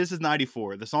fact that this is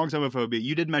 94, the song's Homophobia,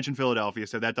 you did mention Philadelphia,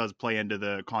 so that does play into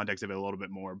the context of it a little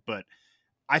bit more. But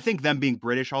I think them being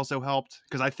British also helped,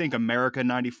 because I think America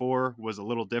 94 was a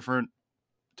little different,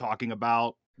 talking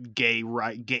about gay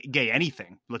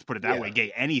anything. Let's put it that way,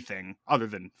 gay anything other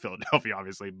than Philadelphia,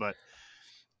 obviously. But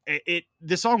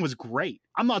the song was great.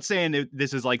 I'm not saying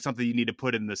this is like something you need to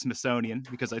put in the Smithsonian,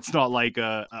 because it's not like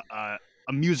a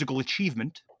musical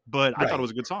achievement, but I thought it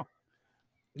was a good song.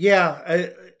 Yeah,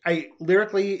 I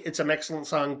lyrically, it's an excellent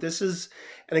song. This is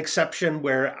an exception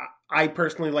where I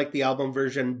personally like the album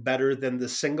version better than the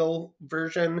single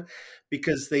version,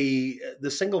 because the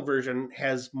single version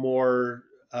has more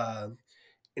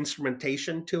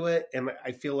instrumentation to it, and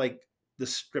I feel like the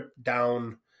stripped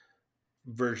down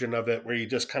version of it, where you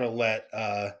just kind of let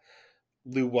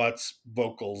Lou Watt's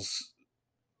vocals,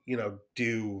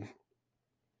 do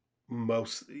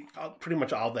pretty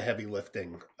much all the heavy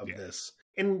lifting of this.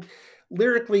 And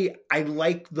lyrically, I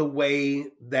like the way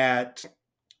that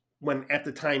when at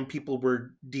the time people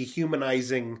were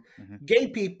dehumanizing gay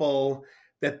people,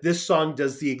 that this song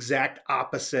does the exact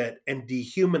opposite and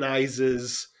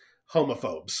dehumanizes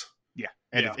homophobes. Yeah.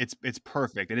 And it's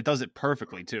perfect. And it does it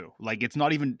perfectly too. Like it's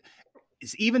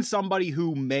even somebody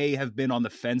who may have been on the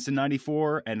fence in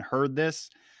 94 and heard this,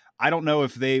 I don't know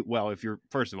if if you're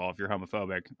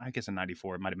homophobic, I guess in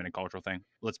 94, it might've been a cultural thing.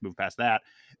 Let's move past that.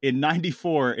 In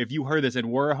 94, if you heard this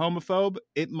and were a homophobe,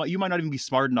 you might not even be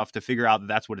smart enough to figure out that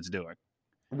that's what it's doing.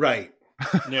 Right.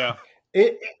 Yeah.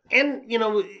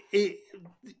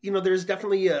 There's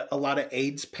definitely a lot of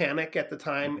AIDS panic at the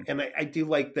time. And I do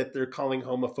like that they're calling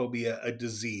homophobia a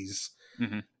disease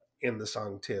in the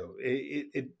song too.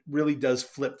 It really does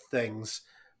flip things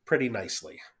pretty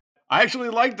nicely. I actually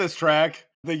like this track.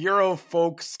 The Euro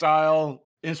folk style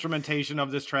instrumentation of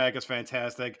this track is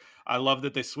fantastic. I love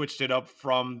that they switched it up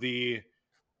from the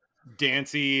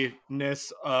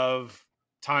danciness of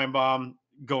Time Bomb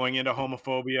going into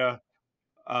Homophobia.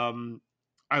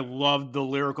 I love the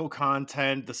lyrical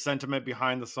content, the sentiment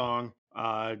behind the song.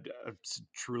 It's a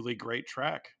truly great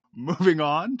track. Moving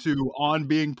on to On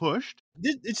Being Pushed.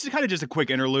 It's kind of just a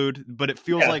quick interlude, but it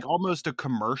feels like almost a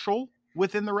commercial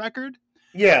within the record.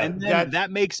 Yeah. And then that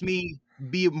makes me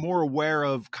be more aware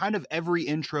of kind of every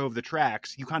intro of the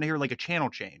tracks. You kind of hear like a channel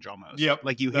change almost. Yep.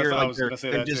 Like you hear like they're just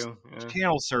too. Yeah.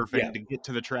 channel surfing to get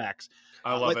to the tracks.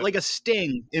 I love it. Like a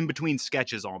sting in between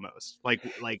sketches almost. Like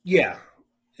yeah.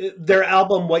 Their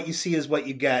album, What You See Is What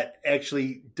You Get,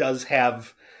 actually does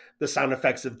have the sound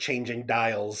effects of changing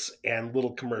dials and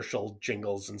little commercial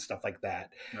jingles and stuff like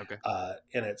that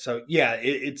in it. So yeah,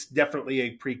 it's definitely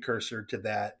a precursor to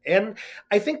that. And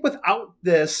I think without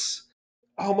this,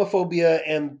 Homophobia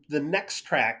and the next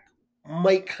track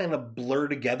might kind of blur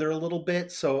together a little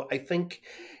bit. So I think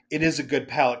it is a good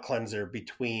palate cleanser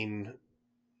between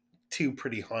two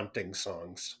pretty haunting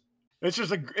songs. It's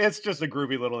just a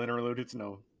groovy little interlude. It's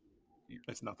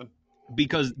nothing.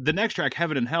 Because the next track,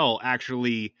 Heaven and Hell,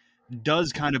 actually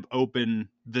does kind of open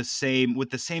with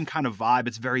the same kind of vibe.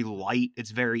 It's very light. It's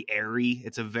very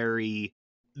airy.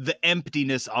 The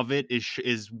emptiness of it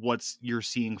is what you're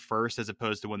seeing first, as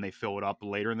opposed to when they fill it up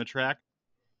later in the track.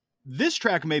 This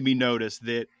track made me notice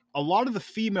that a lot of the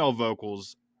female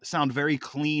vocals sound very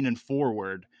clean and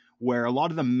forward, where a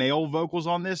lot of the male vocals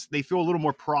on this, they feel a little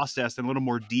more processed and a little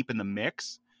more deep in the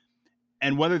mix.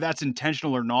 And whether that's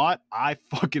intentional or not, I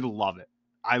fucking love it.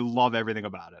 I love everything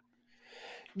about it.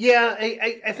 Yeah,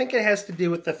 I think it has to do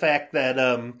with the fact that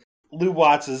Lou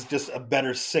Watts is just a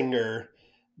better singer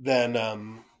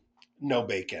than No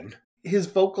Bacon. His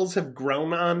vocals have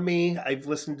grown on me. I've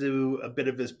listened to a bit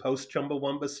of his post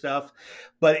Chumbawumba stuff,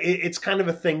 but it's kind of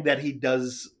a thing that he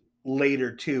does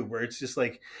later too, where it's just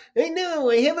like, I know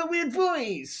I have a weird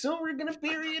voice, so we're gonna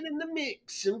bury it in the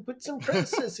mix and put some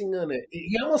processing on it.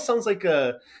 He almost sounds like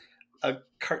a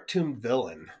cartoon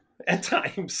villain at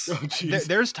times. Oh,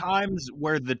 There's times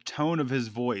where the tone of his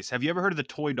voice. Have you ever heard of the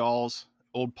Toy Dolls,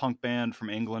 old punk band from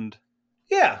England?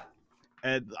 Yeah.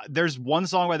 There's one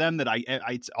song by them that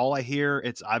it's all I hear.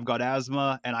 It's I've got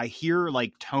asthma, and I hear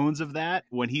like tones of that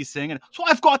when he's singing. So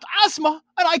I've got asthma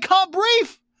and I can't breathe.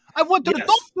 I went to the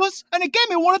doctors and they gave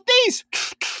me one of these.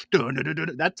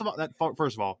 That's about that.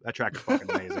 First of all, that track is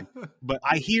fucking amazing. But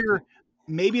I hear,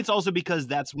 maybe it's also because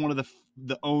that's one of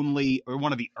the only, or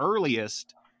one of the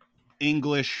earliest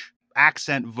English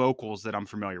accent vocals that I'm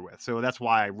familiar with. So that's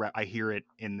why I hear it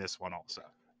in this one also.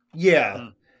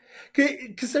 Yeah.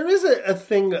 Because there is a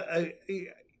thing,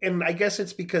 and I guess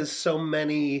it's because so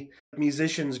many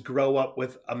musicians grow up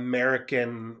with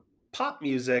American pop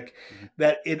music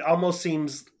that it almost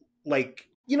seems like,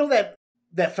 you know,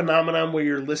 that phenomenon where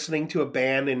you're listening to a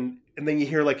band and then you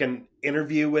hear like an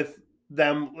interview with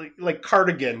them, like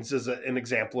Cardigans is an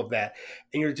example of that.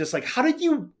 And you're just like, how did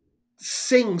you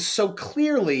sing so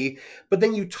clearly, but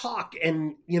then you talk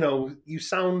and, you know, you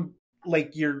sound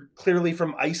like you're clearly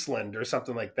from Iceland or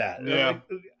something like that. Yeah.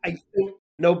 I think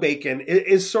No Bacon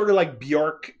is sort of like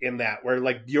Bjork in that, where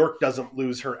like Bjork doesn't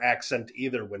lose her accent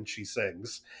either when she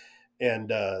sings.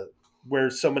 And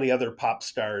where so many other pop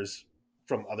stars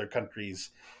from other countries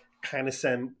kind of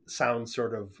sound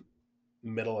sort of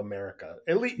middle America.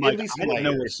 At least I didn't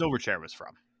know where Silverchair was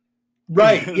from.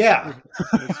 Right, yeah.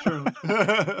 That's true.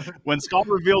 When Scott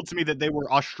revealed to me that they were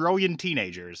Australian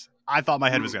teenagers, I thought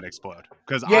my head was going to explode.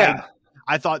 Because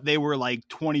I thought they were like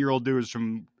 20-year-old dudes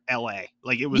from LA.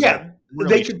 Like it was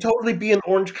they could totally be an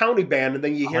Orange County band, and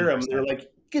then you hear 100%. Them, they're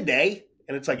like, good day.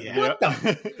 And it's like, what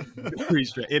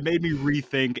the? It made me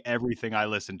rethink everything I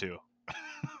listened to.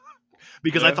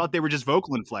 Because I thought they were just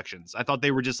vocal inflections. I thought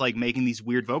they were just like making these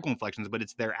weird vocal inflections, but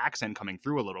it's their accent coming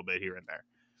through a little bit here and there.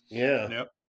 Yeah.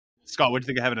 Yep. Scott, what do you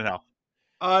think of Heaven and Hell?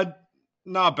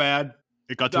 Not bad.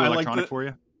 It got too electronic for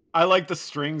you? I like the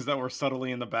strings that were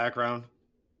subtly in the background.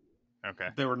 Okay.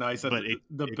 They were nice. But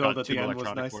the build at the end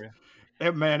was nice.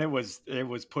 It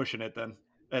was pushing it then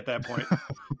at that point.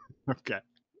 Okay.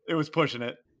 It was pushing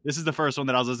it. This is the first one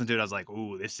that I was listening to, and I was like,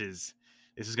 ooh, this is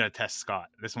gonna test Scott.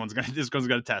 This one's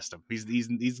gonna test him.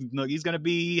 He's gonna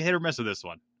be hit or miss with this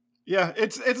one. Yeah,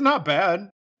 it's not bad.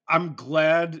 I'm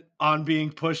glad On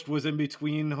Being Pushed was in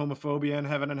between Homophobia and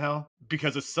Heaven and Hell,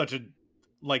 because it's such a,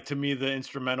 like, to me, the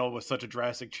instrumental was such a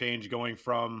drastic change going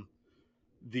from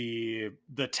the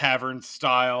tavern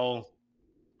style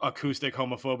acoustic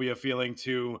Homophobia feeling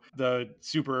to the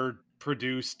super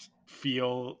produced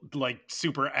feel, like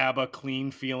super ABBA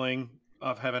clean feeling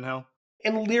of Heaven and Hell.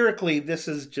 And lyrically, this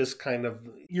is just kind of,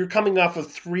 you're coming off of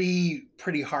 3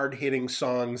 pretty hard-hitting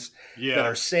songs that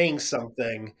are saying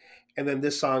something, and then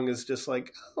this song is just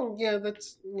like, oh, yeah,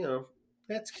 that's, you know,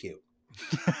 that's cute.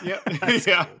 Yeah.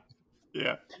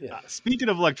 Yeah. Speaking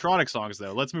of electronic songs,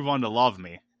 though, let's move on to Love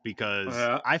Me, because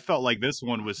I felt like this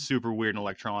one was super weird and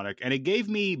electronic, and it gave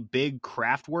me big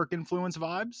Kraftwerk influence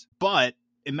vibes. But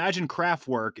imagine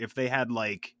Kraftwerk if they had,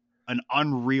 like, an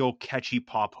unreal catchy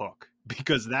pop hook,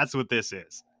 because that's what this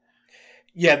is.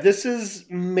 Yeah, this is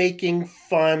making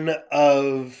fun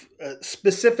of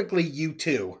specifically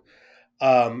U2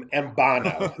 and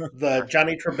Bono, the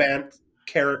Johnny Trabant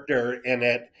character in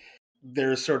it.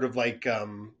 There's sort of like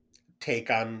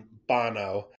take on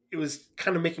Bono. It was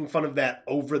kind of making fun of that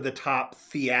over-the-top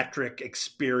theatric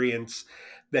experience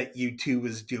that U2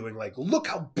 was doing. Like, look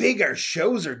how big our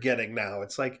shows are getting now.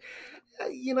 It's like,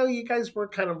 you know, you guys were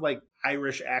kind of like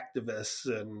Irish activists,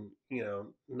 and, you know,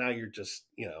 now you're just,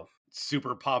 you know,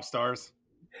 super pop stars.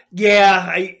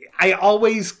 Yeah, I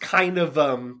always kind of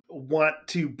want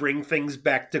to bring things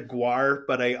back to Gwar,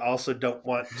 but I also don't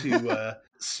want to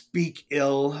speak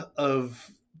ill of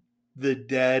the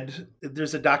dead.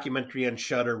 There's a documentary on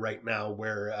Shudder right now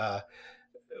where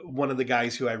one of the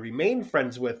guys who I remain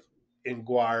friends with in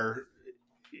Gwar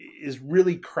is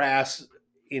really crass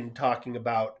in talking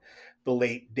about the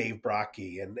late Dave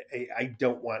Brockie, and I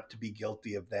don't want to be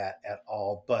guilty of that at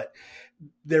all. But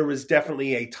there was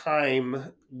definitely a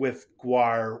time with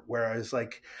Gwar where I was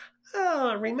like,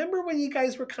 remember when you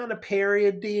guys were kind of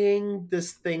parodying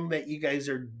this thing that you guys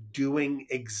are doing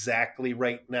exactly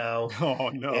right now? Oh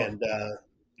no. And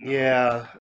yeah,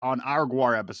 On our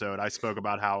Guar episode, I spoke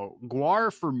about how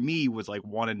Guar for me was like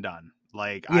one and done.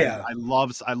 Like Yeah. I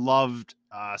loved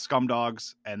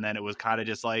Scumdogs, and then it was kind of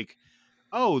just like,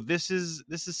 oh, this is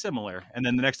similar. And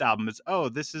then the next album is, oh,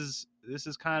 this is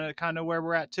kind of where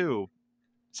we're at too.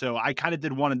 So I kind of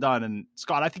did one and done. And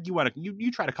Scott, I think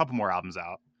you tried a couple more albums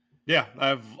out. Yeah,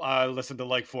 I've listened to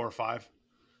like 4 or 5.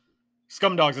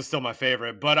 Scumdogs is still my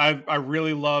favorite, but I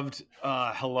really loved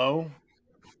Hello.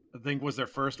 I think was their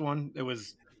first one. It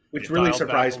was which really dialed back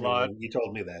surprised a me lot. when you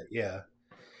told me that. Yeah,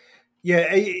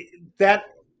 that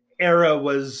era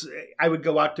was. I would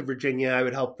go out to Virginia. I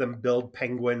would help them build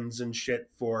penguins and shit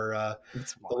for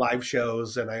the live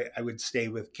shows, and I would stay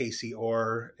with Casey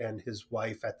Orr and his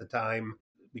wife at the time,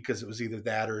 because it was either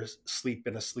that or sleep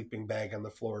in a sleeping bag on the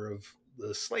floor of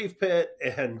the slave pit.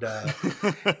 And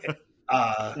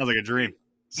Sounds like a dream.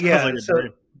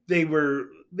 Dream. They were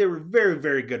very,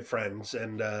 very good friends,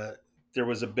 and there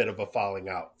was a bit of a falling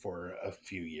out for a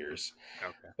few years.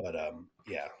 Okay. But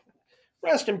yeah.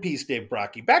 Rest in peace, Dave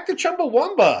Brockie. Back to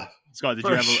Chumbawumba. Scott, did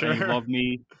you have any Love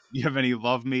Me? You have any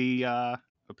Love Me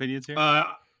opinions here?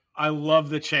 I love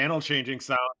the channel changing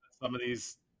sound. Some of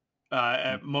these,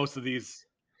 most of these,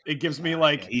 it gives me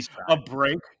like a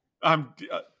break. I'm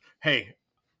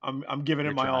giving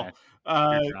it my all.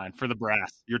 You're trying for the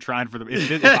brass. You're trying for the.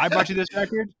 If I brought you this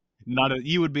record,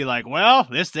 you would be like, well,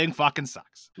 this thing fucking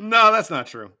sucks. No, that's not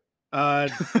true.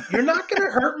 You're not going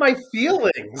to hurt my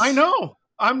feelings. I know.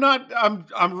 I'm not.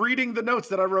 I'm reading the notes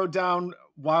that I wrote down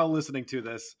while listening to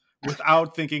this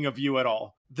without thinking of you at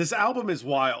all. This album is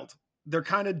wild. They're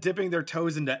kind of dipping their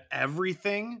toes into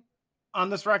everything on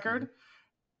this record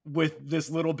with this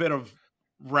little bit of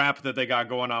rap that they got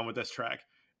going on with this track.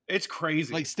 It's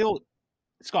crazy. Like still,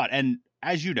 Scott, and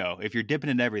as you know, if you're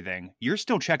dipping into everything, you're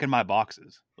still checking my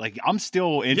boxes. Like I'm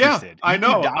still interested. Yeah, I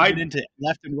know. I'm into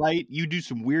left and right. You do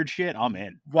some weird shit, I'm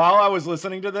in. While I was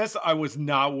listening to this, I was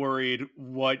not worried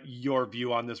what your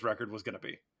view on this record was going to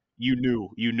be. You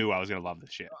knew I was going to love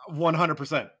this shit.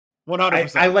 100%.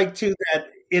 100%. I like too that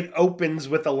it opens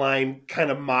with a line kind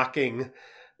of mocking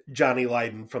Johnny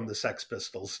Lydon from the Sex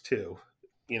Pistols too.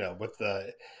 You know, with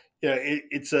the,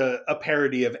 it's a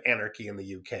parody of Anarchy in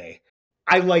the UK.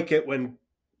 I like it when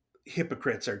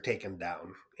hypocrites are taken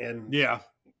down, and yeah,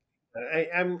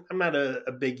 I'm not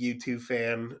a big U2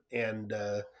 fan, and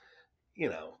that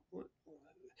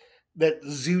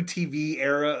Zoo TV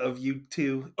era of U2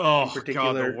 in particular,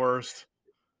 God, the worst.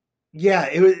 Yeah,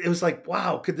 it was like,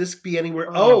 wow, could this be anywhere?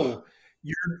 Oh,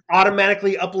 you're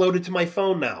automatically uploaded to my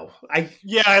phone now. I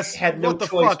had no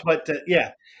choice but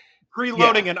to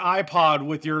preloading an iPod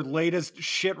with your latest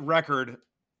shit record.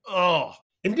 Oh.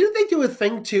 And did they do a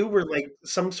thing too where like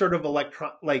some sort of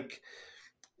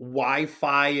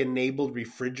Wi-Fi enabled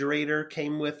refrigerator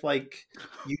came with like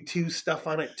U2 stuff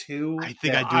on it too? I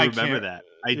think I do remember that.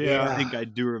 I think I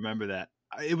do remember that.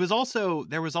 There was also a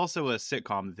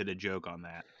sitcom that did a joke on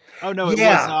that. Oh no,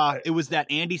 it was that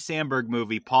Andy Samberg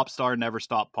movie, Pop Star Never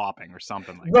Stop Popping, or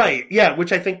something like that. Right, yeah,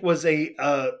 which I think was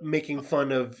a making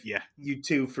fun of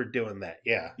U2 for doing that.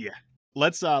 Yeah.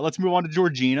 Let's move on to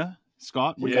Georgina.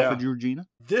 Scott, what do you got for Georgina?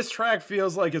 This track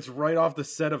feels like it's right off the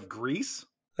set of Grease.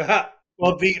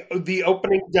 Well, the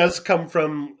opening does come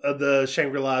from the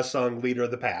Shangri-La song "Leader of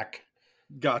the Pack."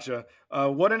 Gotcha.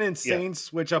 What an insane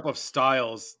switch up of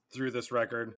styles through this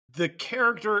record. The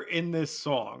character in this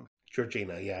song,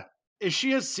 Georgina, is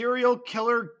she a serial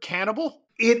killer cannibal?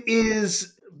 It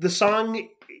is. The song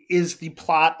is the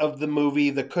plot of the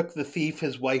movie "The Cook, the Thief,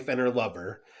 His Wife, and Her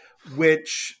Lover,"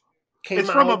 which came it's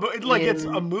out from it's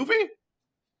a movie.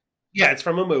 Yeah, it's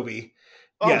from a movie.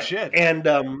 Oh shit! And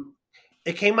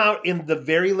it came out in the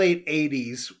very late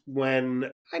 80s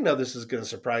when, I know this is going to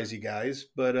surprise you guys,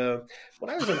 but when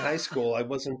I was in high school, I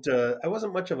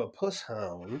wasn't much of a puss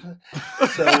hound.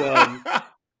 So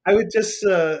I would just,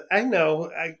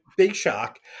 big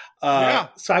shock.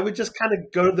 So I would just kind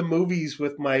of go to the movies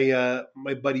with my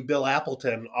buddy Bill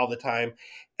Appleton all the time.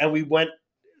 And we went,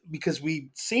 because we'd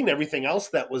seen everything else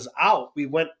that was out, we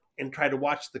went and tried to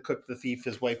watch The Cook, the Thief,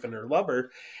 His Wife, and Her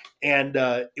Lover. And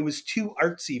it was too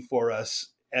artsy for us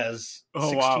as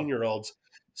 16-year-olds.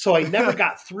 So I never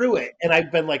got through it. And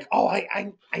I've been like,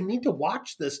 I need to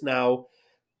watch this now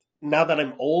that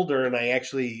I'm older and I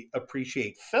actually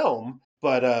appreciate film.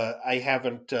 But I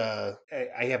haven't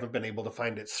been able to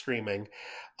find it streaming.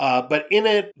 But in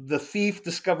it, the thief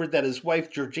discovered that his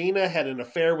wife, Georgina, had an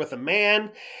affair with a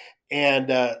man.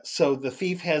 And so the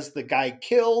thief has the guy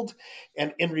killed.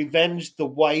 And in revenge, the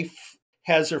wife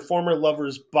has her former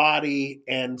lover's body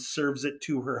and serves it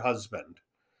to her husband.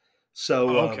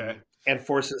 So, Okay. and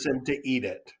forces him to eat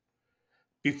it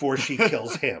before she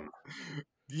kills him.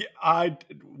 Yeah,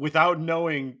 without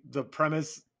knowing the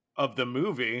premise of the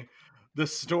movie, the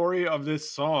story of this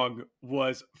song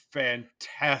was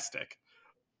fantastic.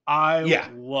 I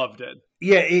loved it.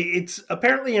 Yeah, it's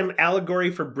apparently an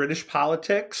allegory for British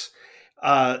politics,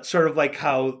 sort of like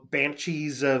how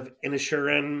Banshees of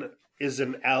Inisherin is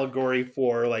an allegory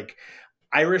for like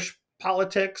Irish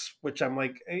politics, which I'm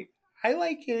like, I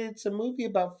like it. It's a movie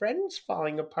about friends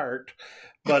falling apart,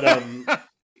 but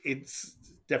it's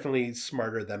definitely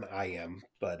smarter than I am.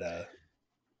 But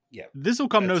yeah, this will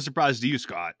come no surprise to you,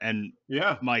 Scott, and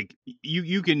yeah, Mike.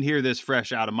 You can hear this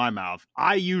fresh out of my mouth.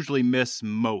 I usually miss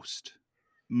most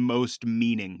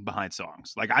meaning behind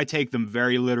songs. Like I take them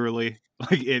very literally.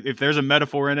 Like if there's a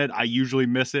metaphor in it, I usually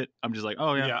miss it. I'm just like,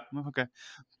 oh yeah. Okay.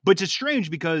 But it's strange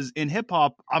because in hip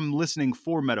hop, I'm listening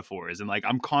for metaphors and like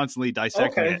I'm constantly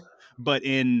dissecting it. But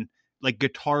in like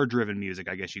guitar driven music,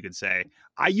 I guess you could say,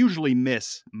 I usually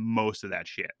miss most of that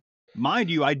shit. Mind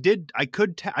you, I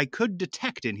could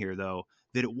detect in here though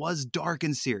that it was dark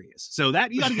and serious. So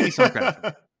that you got to give me some credit for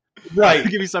that. Right.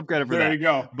 Give me some credit for that. There you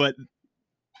go. But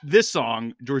this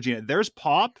song, Georgina, there's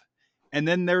pop, and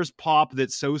then there's pop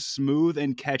that's so smooth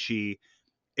and catchy,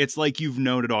 it's like you've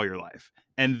known it all your life.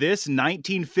 And this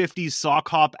 1950s sock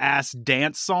hop ass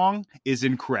dance song is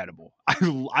incredible.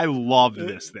 I loved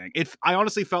this thing. I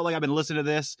honestly felt like I've been listening to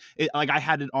this. Like I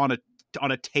had it on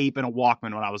a tape and a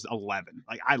Walkman when I was 11.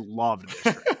 Like I loved this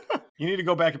track. You need to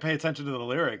go back and pay attention to the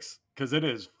lyrics because it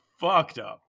is fucked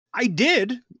up. I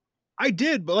did,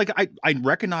 but like I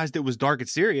recognized it was dark and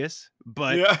serious,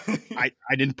 but yeah. I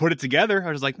didn't put it together.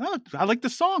 I was like, oh, I like the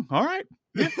song. All right.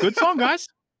 Yeah, good song, guys.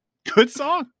 Good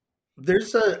song.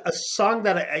 There's a song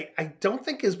that I don't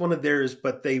think is one of theirs,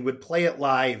 but they would play it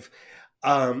live.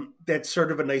 That's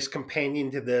sort of a nice companion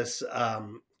to this.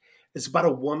 It's about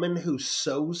a woman who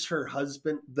sews her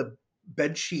husband, the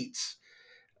bed sheets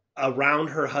around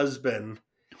her husband.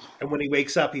 And when he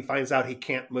wakes up, he finds out he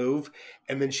can't move.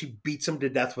 And then she beats him to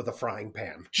death with a frying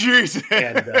pan. Jesus.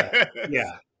 And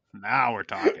yeah. Now we're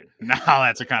talking. Now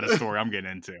that's the kind of story I'm getting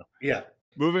into. Yeah.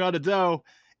 Moving on to Doe.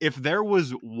 If there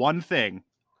was one thing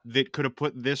that could have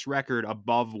put this record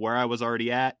above where I was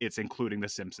already at, it's including The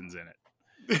Simpsons in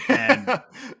it. And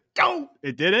go!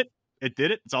 It did it. It did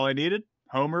it. It's all I needed.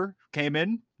 Homer came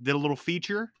in, did a little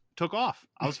feature, took off.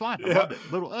 I was fine. I loved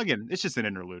it. Again, it's just an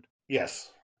interlude.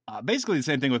 Yes. Basically the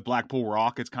same thing with Blackpool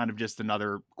Rock. It's kind of just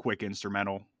another quick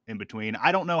instrumental in between.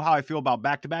 I don't know how I feel about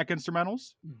back-to-back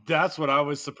instrumentals. That's what I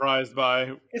was surprised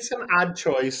by. It's an odd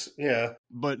choice, yeah.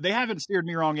 But they haven't steered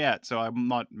me wrong yet, so I'm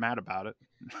not mad about it.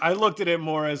 I looked at it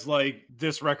more as like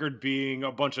this record being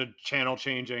a bunch of channel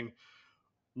changing.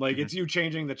 Like it's you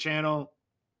changing the channel,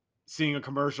 seeing a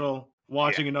commercial,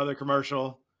 watching another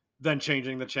commercial, then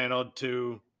changing the channel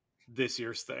to this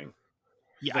year's thing.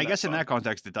 Yeah, I guess in that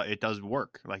context, it does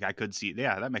work. Like I could see,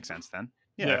 yeah, that makes sense then.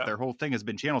 Yeah, if their whole thing has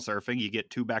been channel surfing, you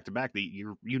get two back to back that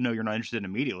you're not interested in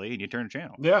immediately, and you turn a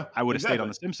channel. Yeah, I would have stayed on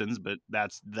The Simpsons, but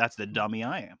that's the dummy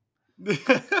I am.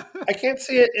 I can't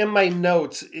see it in my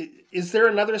notes. Is there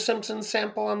another Simpsons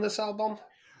sample on this album?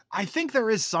 I think there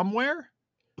is somewhere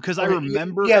because I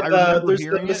remember. Yeah, there's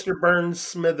the Mr. Burns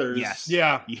Smithers. Yes,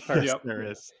 yeah, yes, there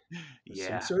is.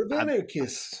 Yeah, some sort of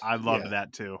anarchist. I loved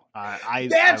that too.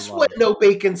 That's what No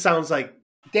Bacon sounds like.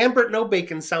 Danbert No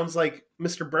Bacon sounds like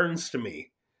Mr. Burns to me.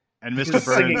 And Mr.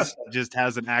 Burns just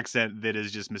has an accent that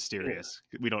is just mysterious.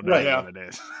 We don't know what it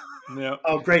is. Yeah.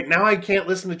 Oh, great. Now I can't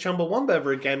listen to Chumbawumba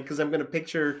ever again because I'm going to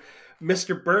picture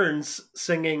Mr. Burns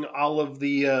singing all of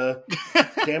the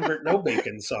Danbert No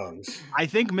Bacon songs. I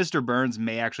think Mr. Burns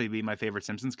may actually be my favorite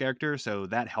Simpsons character, so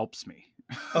that helps me.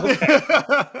 Okay.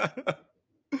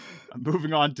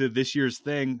 Moving on to this year's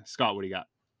thing. Scott, what do you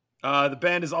got? The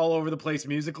band is all over the place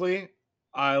musically.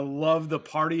 I love the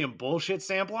party and bullshit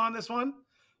sample on this one.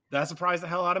 That surprised the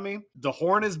hell out of me. The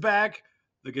horn is back.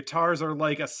 The guitars are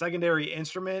like a secondary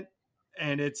instrument,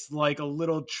 and it's like a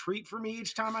little treat for me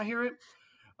each time I hear it.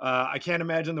 I can't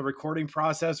imagine the recording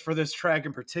process for this track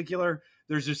in particular.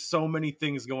 There's just so many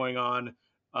things going on.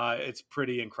 It's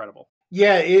pretty incredible.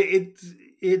 Yeah,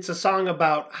 it's a song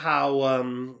about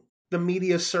how the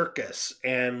media circus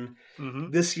and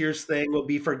this year's thing will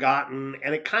be forgotten.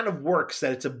 And it kind of works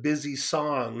that it's a busy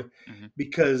song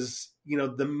because,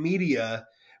 the media,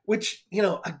 which,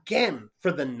 again,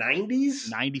 for the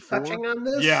 90s, 94, touching on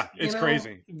this. Yeah, it's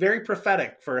crazy. Very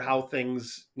prophetic for how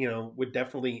things, would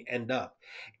definitely end up.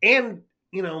 And,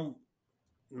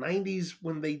 90s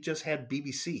when they just had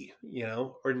BBC,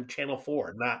 or in Channel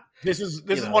 4, not This is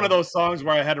one of those songs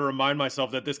where I had to remind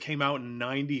myself that this came out in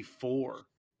 94.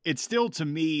 It's still, to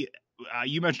me,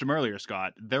 you mentioned him earlier,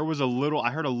 Scott. There was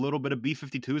I heard a little bit of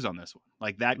B-52s on this one.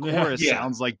 Like that chorus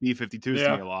sounds like B-52s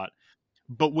to me a lot.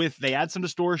 But they add some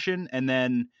distortion, and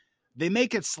then they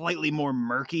make it slightly more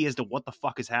murky as to what the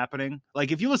fuck is happening.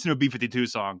 Like if you listen to a B-52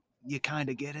 song, you kind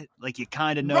of get it. Like you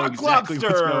kind of know exactly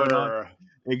what's going on.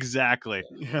 Exactly.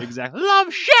 Yeah. Exactly.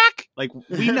 Love Shack. Like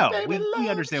we know, Baby, we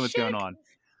understand what's going on.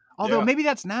 Although maybe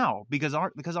that's now because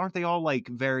aren't they all like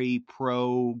very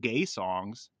pro gay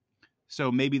songs? So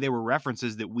maybe they were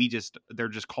references that they're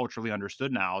just culturally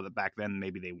understood now that back then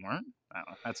maybe they weren't. I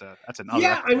don't know. That's another.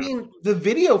 Yeah, I mean, the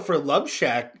video for Love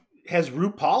Shack has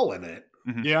RuPaul in it.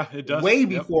 Mm-hmm. Yeah, it does. Way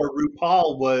before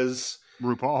RuPaul was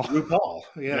RuPaul.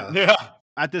 Yeah. Yeah.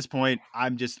 At this point,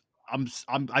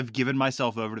 I've given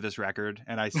myself over to this record,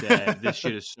 and I said this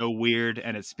shit is so weird,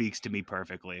 and it speaks to me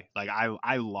perfectly. Like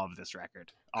I love this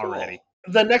record already.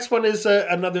 Cool. The next one is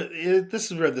another.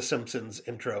 This is where the Simpsons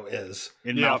intro is.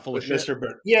 In Mouthful of Shit. Mr.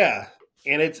 Burns. Yeah,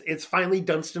 and it's finally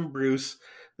Dunstan Bruce,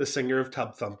 the singer of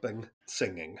Tub Thumping,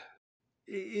 singing.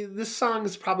 This song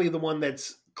is probably the one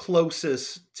that's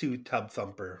closest to Tub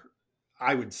Thumper,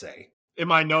 I would say. In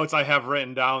my notes, I have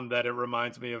written down that it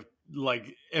reminds me of,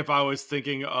 like, if I was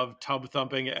thinking of Tub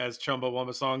Thumping as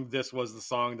Chumbawumba song, this was the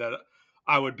song that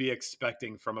I would be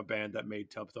expecting from a band that made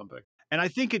Tub Thumping. And I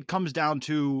think it comes down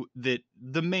to that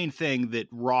the main thing that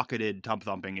rocketed Tub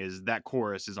Thumping is that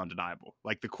chorus is undeniable.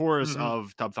 Like the chorus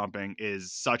of Tub Thumping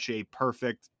is such a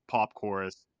perfect pop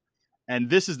chorus. And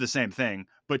this is the same thing,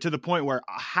 but to the point where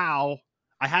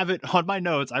I have it on my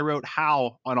notes. I wrote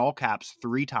how on all caps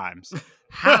 3 times.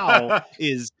 How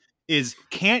is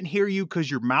can't hear you because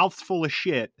your mouth's full of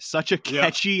shit. Such a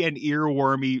catchy and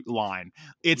earwormy line.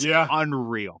 It's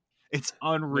unreal. It's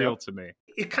unreal to me.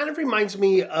 It kind of reminds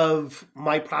me of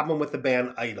my problem with the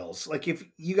band Idols. Like if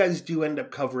you guys do end up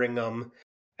covering them,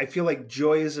 I feel like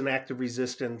Joy is an Act of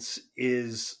Resistance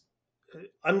is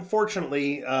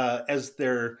unfortunately as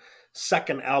their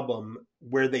second album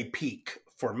where they peak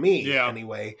for me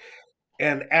anyway.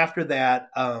 And after that,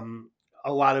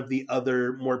 a lot of the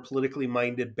other more politically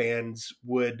minded bands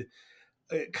would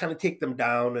kind of take them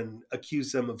down and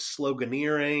accuse them of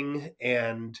sloganeering.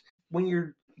 And when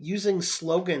you're using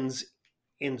slogans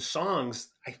in songs,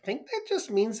 I think that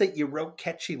just means that you wrote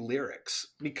catchy lyrics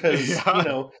because,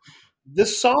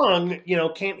 this song,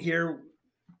 can't hear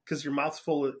because your mouth's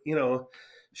full of,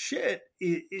 shit.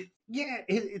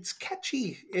 It's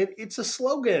catchy. It's a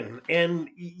slogan and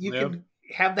you can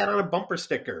have that on a bumper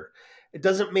sticker. It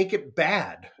doesn't make it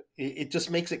bad. It just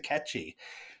makes it catchy.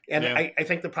 And I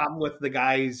think the problem with the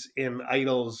guys in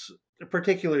Idols,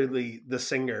 particularly the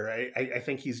singer, I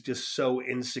think he's just so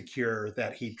insecure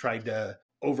that he tried to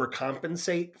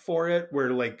overcompensate for it,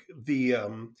 where like the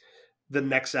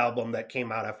next album that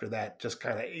came out after that just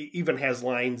kind of even has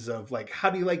lines of like, how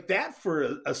do you like that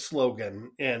for a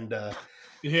slogan and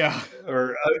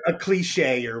or a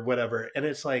cliche or whatever. And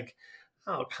it's like,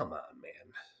 oh, come on, man.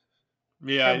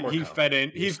 Yeah, he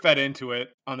fed into it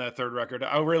on that third record.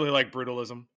 I really like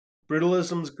Brutalism.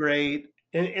 Brutalism's great.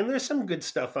 And there's some good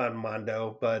stuff on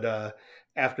Mondo, but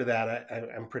after that,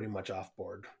 I'm pretty much off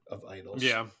board of Idols.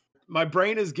 Yeah. My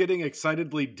brain is getting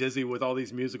excitedly dizzy with all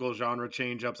these musical genre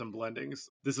change-ups and blendings.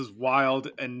 This is wild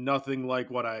and nothing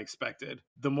like what I expected.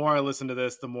 The more I listen to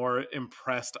this, the more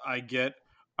impressed I get.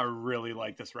 I really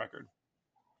like this record.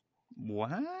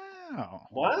 Wow.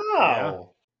 Yeah.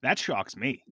 That shocks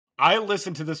me. I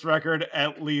listen to this record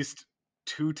at least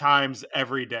 2 times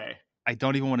every day. I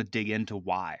don't even want to dig into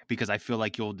why, because I feel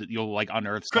like you'll like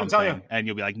unearth Couldn't tell something you. and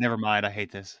you'll be like, never mind, I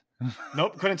hate this.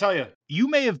 Nope, couldn't tell you. You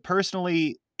may have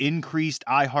personally increased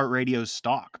iHeartRadio's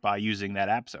stock by using that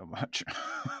app so much.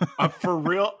 For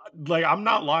real, like I'm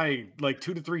not lying. Like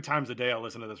 2 to 3 times a day, I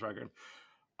listen to this record.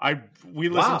 We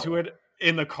listened to it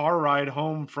in the car ride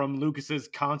home from Lucas's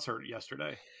concert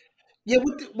yesterday. Yeah,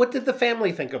 what did the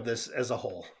family think of this as a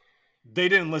whole? They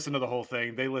didn't listen to the whole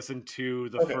thing. They listened to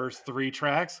the first 3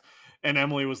 tracks, and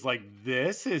Emily was like,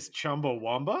 "This is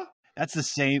Chumbawumba." That's the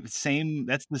same.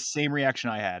 That's the same reaction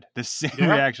I had. The same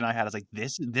reaction I had. I was like,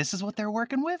 "This is what they're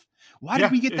working with. Why did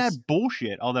we get that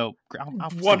bullshit?" Although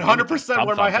 100%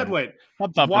 where my head went.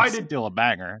 Why did still a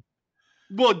banger?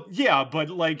 Well, yeah,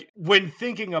 but like when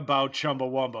thinking about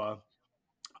Chumbawumba,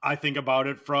 I think about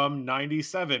it from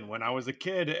 '97 when I was a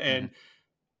kid, and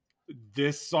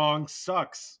this song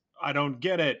sucks. I don't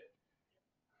get it.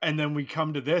 And then we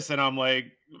come to this, and I'm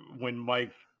like, when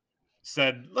Mike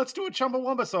said, let's do a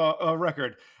Chumbawumba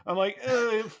record, I'm like,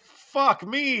 fuck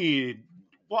me.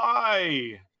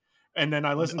 Why? And then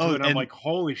I listened to it and I'm like,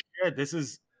 holy shit, this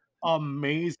is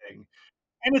amazing.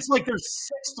 And it's like their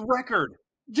 6th record.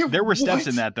 There were steps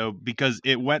in that though, because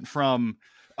it went from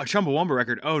a Chumbawumba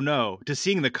record, oh no, to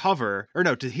seeing the cover, or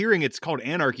no, to hearing it's called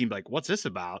Anarchy and be like, what's this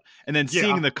about? And then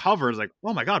seeing the cover is like,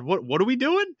 oh my God, what are we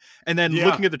doing? And then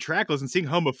looking at the track list and seeing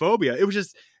Homophobia,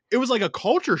 it was like a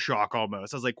culture shock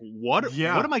almost. I was like, what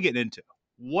am I getting into?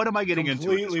 What am I getting into?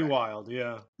 Completely wild,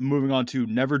 yeah. Moving on to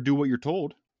Never Do What You're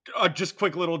Told. Just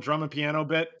quick little drum and piano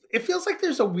bit. It feels like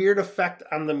there's a weird effect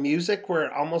on the music where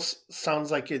it almost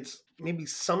sounds like it's maybe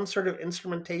some sort of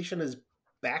instrumentation is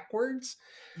backwards.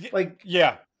 Like,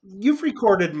 yeah, you've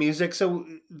recorded music, so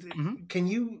do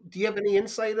you have any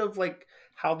insight of like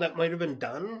how that might have been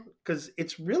done? Because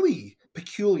it's really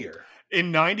peculiar.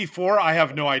 In 94, I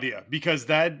have no idea, because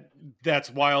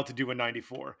that's wild to do in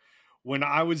 94. When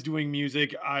I was doing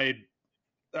music, I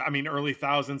mean, early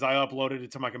thousands, I uploaded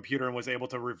it to my computer and was able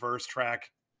to reverse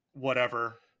track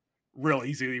whatever real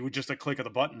easily with just a click of the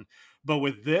button. But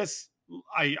with this,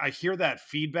 I hear that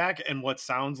feedback and what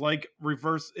sounds like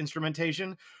reverse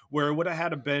instrumentation, where it would have had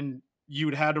to been,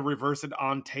 you'd had to reverse it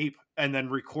on tape and then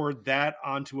record that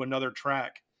onto another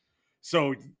track.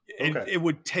 So it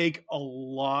would take a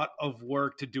lot of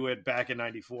work to do it back in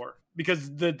 94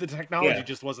 because the technology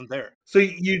just wasn't there. So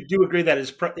you do agree that it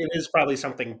is probably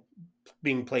something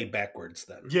being played backwards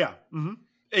then? Yeah.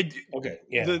 Okay.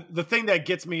 Yeah. The thing that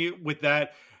gets me with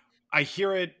that, I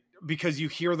hear it because you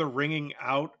hear the ringing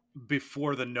out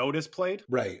before the note is played.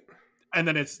 Right. And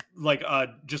then it's like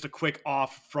just a quick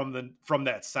off from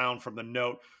that sound from the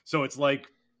note. So it's like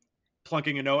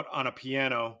plunking a note on a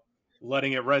piano,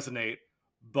 letting it resonate,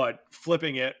 but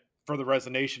flipping it for the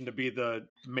resonation to be the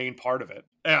main part of it.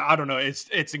 I don't know.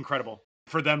 It's incredible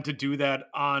for them to do that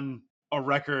on a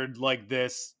record like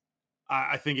this.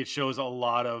 I think it shows a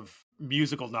lot of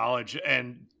musical knowledge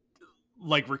and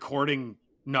like recording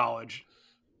knowledge.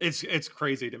 It's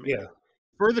crazy to me. Yeah.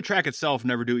 For the track itself,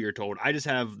 Never Do What You're Told, I just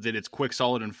have that it's quick,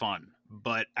 solid, and fun.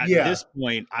 But at this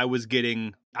point, I was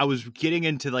getting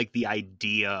into like the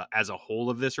idea as a whole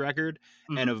of this record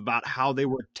and about how they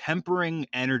were tempering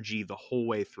energy the whole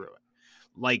way through it.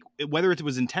 Like whether it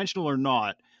was intentional or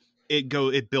not,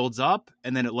 it builds up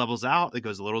and then it levels out. It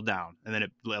goes a little down and then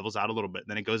it levels out a little bit.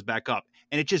 Then it goes back up.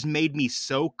 And it just made me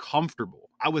so comfortable.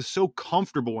 I was so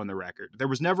comfortable in the record. There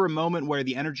was never a moment where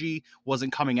the energy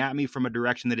wasn't coming at me from a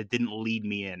direction that it didn't lead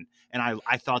me in. And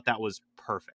I thought that was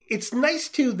perfect. It's nice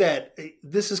too that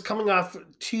this is coming off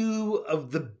 2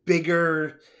 of the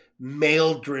bigger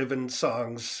male-driven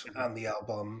songs on the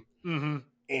album. Mm-hmm.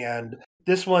 And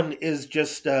this one is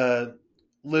just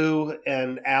Lou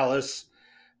and Alice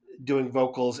doing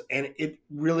vocals, and it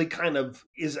really kind of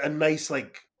is a nice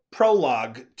like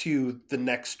prologue to the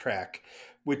next track,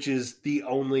 which is the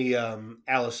only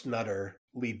Alice Nutter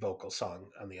lead vocal song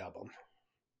on the album.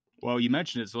 Well, you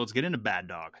mentioned it, so let's get into Bad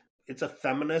Dog. It's a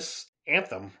feminist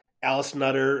anthem. Alice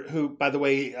Nutter, who, by the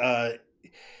way,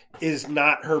 is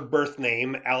not her birth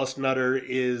name. Alice Nutter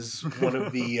is one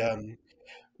of the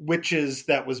witches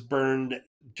that was burned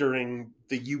during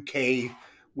the UK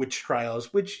witch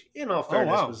trials, which in all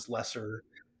fairness was lesser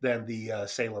than the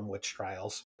Salem witch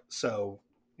trials. So,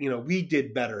 we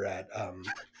did better at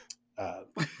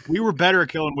we were better at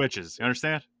killing witches. You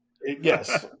understand?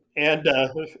 Yes. And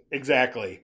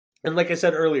exactly. And like I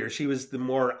said earlier, she was the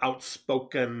more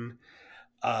outspoken,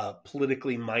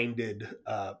 politically minded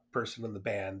person in the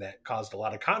band that caused a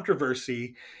lot of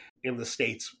controversy in the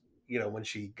States, when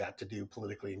she got to do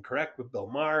Politically Incorrect with Bill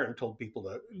Maher and told people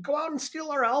to go out and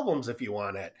steal our albums if you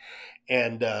want it.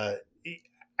 And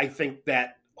I think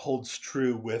that holds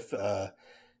true with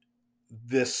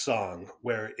this song,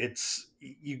 where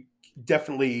you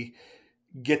definitely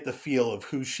get the feel of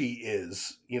who she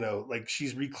is, like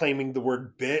she's reclaiming the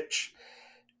word bitch.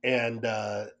 And,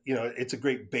 it's a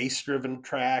great bass driven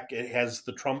track. It has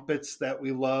the trumpets that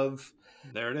we love.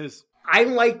 There it is. I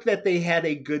like that they had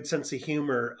a good sense of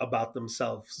humor about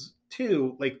themselves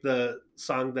too. Like the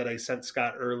song that I sent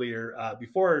Scott earlier,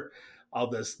 before all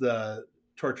this, the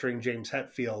Torturing James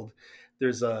Hetfield.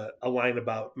 There's a line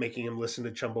about making him listen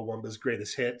to Chumbawumba's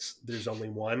greatest hits. There's only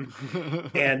one.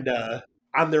 And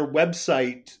on their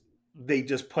website, they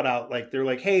just put out they're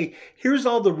like, hey, here's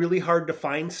all the really hard to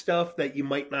find stuff that you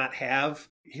might not have.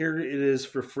 Here it is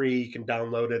for free. You can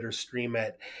download it or stream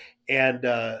it. And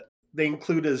they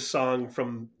include a song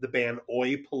from the band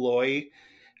Oi Polloi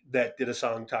that did a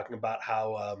song talking about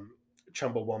how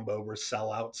Chumbawumba were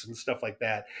sellouts and stuff like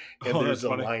that. And there's a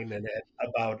line in it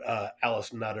about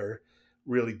Alice Nutter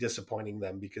really disappointing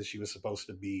them because she was supposed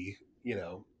to be,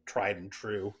 tried and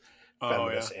true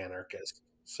feminist anarchist.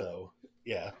 So,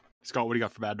 yeah. Scott, what do you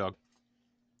got for Bad Dog?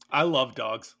 I love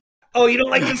dogs. Oh, you don't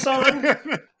like the song?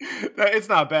 It's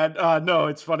not bad. No,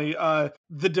 it's funny.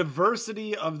 The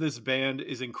diversity of this band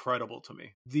is incredible to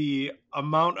me. The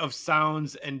amount of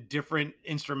sounds and different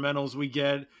instrumentals we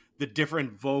get, the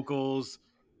different vocals,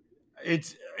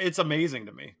 it's amazing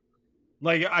to me.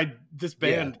 Like this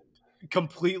band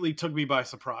completely took me by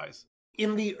surprise.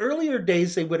 In the earlier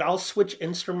days, they would all switch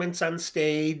instruments on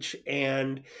stage,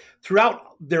 and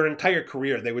throughout their entire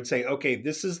career, they would say, okay,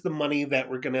 this is the money that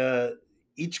we're going to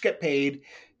each get paid.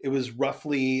 It was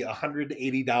roughly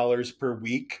 $180 per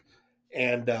week.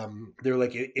 And they're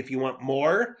like, if you want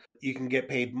more, you can get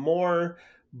paid more,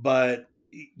 but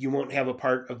you won't have a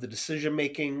part of the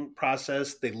decision-making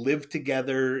process. They live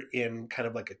together in kind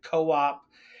of like a co-op.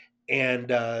 And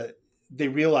they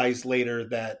realized later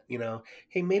that,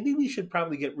 hey, maybe we should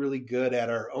probably get really good at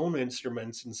our own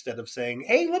instruments instead of saying,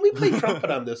 hey, let me play trumpet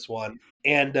on this one.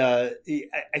 And I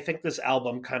think this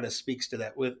album kind of speaks to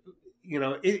that with,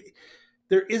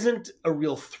 there isn't a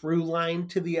real through line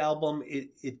to the album.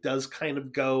 It does kind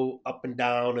of go up and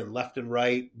down and left and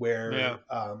right, where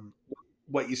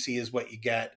what you see is what you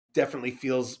get. Definitely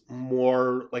feels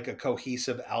more like a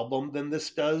cohesive album than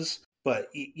this does. But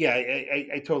yeah,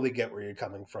 I totally get where you're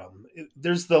coming from.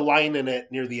 There's the line in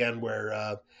it near the end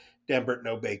where Danbert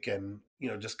No Bacon,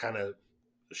 just kind of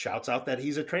shouts out that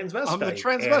he's a transvestite. I'm the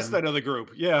transvestite of the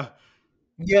group. Yeah.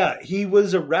 Yeah, he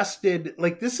was arrested.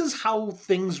 Like, this is how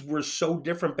things were so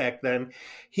different back then.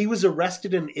 He was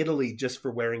arrested in Italy just for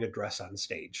wearing a dress on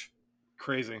stage.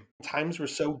 Crazy. Times were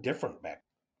so different back.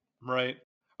 Right.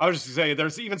 I was just going to say,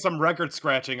 there's even some record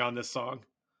scratching on this song,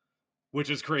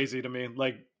 which is crazy to me.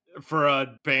 Like, for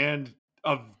a band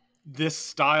of this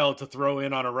style to throw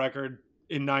in on a record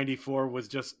in 94 was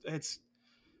just,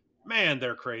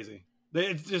 they're crazy.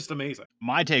 It's just amazing.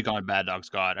 My take on Bad Dog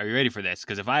Scott. Are you ready for this?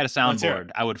 Because if I had a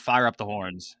soundboard, I would fire up the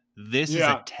horns. This is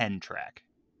a 10 track.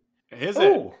 Is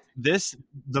it?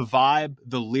 The vibe,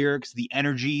 the lyrics, the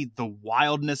energy, the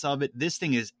wildness of it. This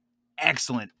thing is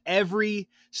excellent. Every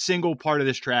single part of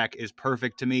this track is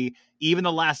perfect to me. Even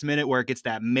the last minute where it gets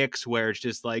that mix where it's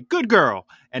just like, good girl,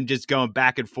 and just going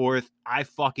back and forth. I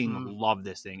fucking love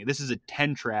this thing. This is a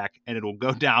 10 track, and it'll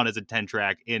go down as a 10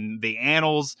 track in the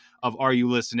annals of Are You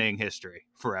Listening history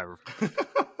forever.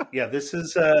 Yeah, this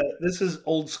is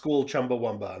old school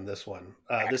Chumbawumba on this one.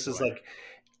 This is like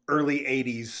early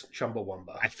 80s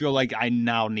Chumbawumba. I feel like I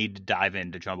now need to dive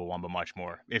into Chumbawumba much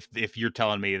more. If you're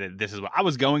telling me that this is what I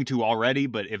was going to already,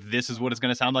 but if this is what it's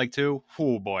going to sound like too,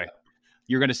 oh boy,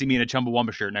 you're going to see me in a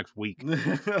Chumbawumba shirt next week.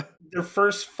 Their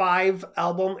first 5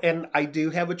 album, and I do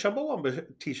have a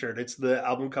Chumbawumba t-shirt. It's the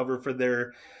album cover for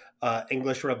their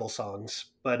English Rebel songs.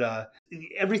 But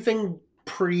everything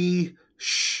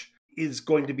pre-shh is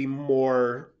going to be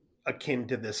more akin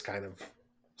to this kind of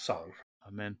song.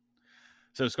 Amen.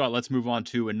 So, Scott, let's move on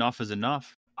to Enough is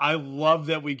Enough. I love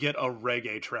that we get a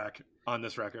reggae track on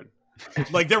this record.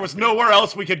 Like, there was nowhere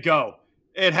else we could go.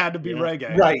 It had to be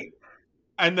reggae. Right.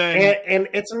 And then... And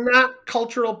it's not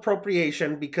cultural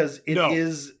appropriation because it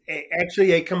is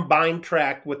actually a combined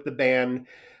track with the band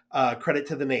Credit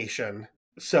to the Nation.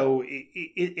 So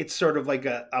it's sort of like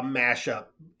a mashup.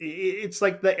 It's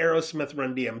like the Aerosmith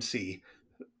Run DMC.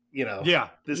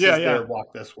 This is their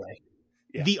Walk This Way.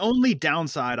 Yeah. The only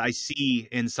downside I see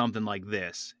in something like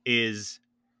this is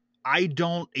I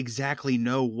don't exactly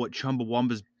know what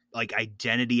Chumbawumba's like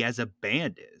identity as a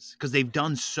band is, because they've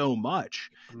done so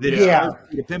much that it's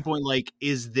hard to pinpoint, like,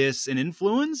 is this an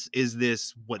influence? Is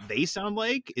this what they sound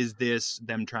like? Is this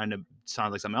them trying to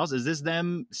sound like something else? Is this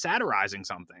them satirizing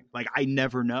something? Like, I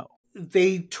never know.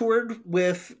 They toured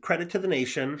with Credit to the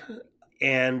Nation,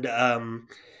 and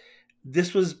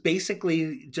this was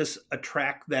basically just a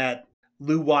track that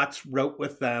Lou Watts wrote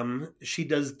with them. She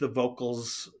does the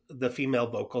vocals, the female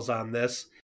vocals on this.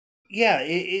 Yeah,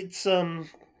 it's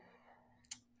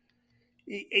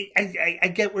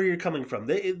I get where you're coming from.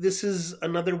 This is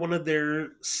another one of their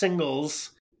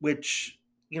singles, which,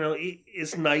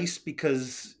 is nice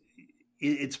because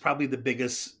it's probably the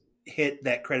biggest hit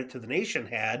that Credit to the Nation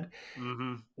had.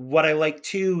 Mm-hmm. What I like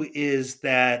too is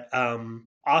that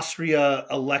Austria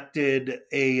elected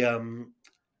a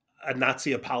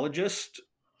Nazi apologist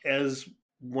as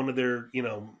one of their,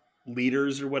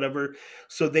 leaders or whatever.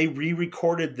 So they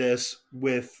re-recorded this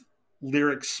with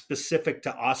lyrics specific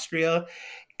to Austria,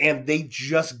 and they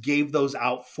just gave those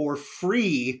out for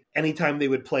free anytime they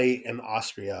would play in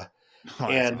Austria.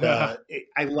 And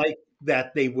I like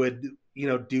that they would,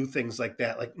 do things like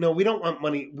that. Like, no, we don't want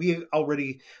money.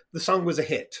 The song was a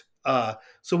hit.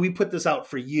 So we put this out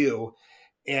for you.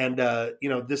 And,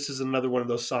 this is another one of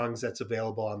those songs that's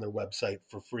available on their website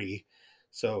for free.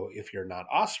 So if you're not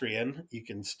Austrian, you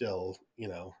can still,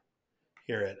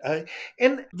 hear it.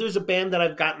 And there's a band that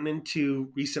I've gotten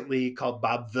into recently called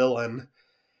Bob Villain.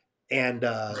 And,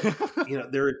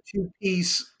 they're a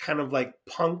two-piece kind of like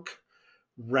punk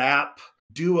rap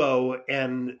duo,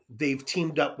 and they've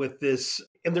teamed up with this,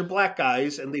 and they're black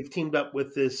guys, and they've teamed up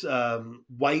with this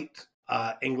white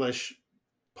English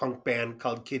punk band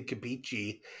called Kid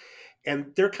Capici.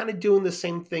 And they're kind of doing the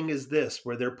same thing as this,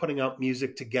 where they're putting out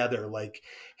music together. Like,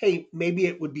 hey, maybe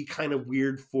it would be kind of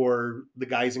weird for the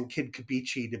guys in Kid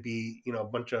Capici to be, a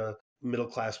bunch of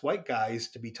middle-class white guys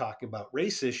to be talking about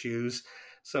race issues.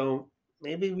 So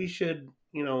maybe we should,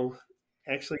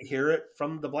 actually hear it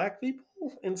from the black people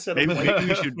instead of maybe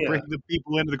we should bring the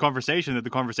people into the conversation that the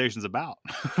conversation's about.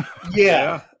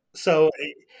 Yeah. So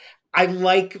I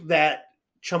like that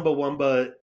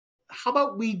Chumbawumba. How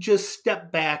about we just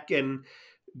step back and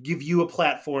give you a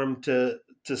platform to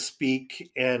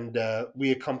speak, and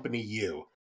we accompany you?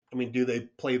 I mean, do they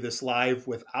play this live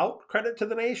without Credit to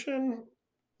the Nation?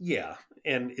 Yeah.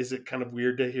 And is it kind of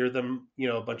weird to hear them,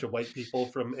 a bunch of white people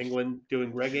from England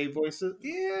doing reggae voices?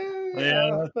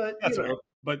 Yeah. But, right.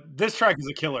 But this track is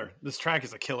a killer. This track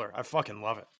is a killer. I fucking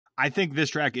love it. I think this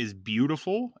track is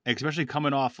beautiful, especially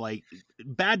coming off like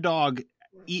Bad Dog.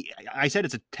 I said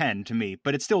it's a 10 to me,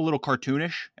 but it's still a little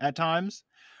cartoonish at times.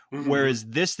 Mm-hmm. Whereas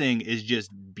this thing is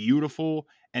just beautiful.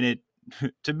 And it,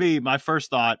 to me, my first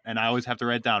thought, and I always have to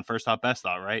write down first thought, best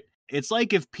thought, right? It's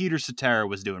like if Peter Cetera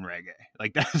was doing reggae.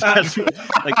 Like that's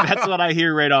what I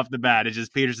hear right off the bat. It's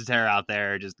just Peter Cetera out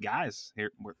there, just guys,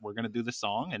 here we're gonna do this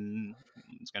song and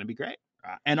it's gonna be great.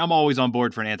 And I'm always on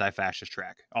board for an anti-fascist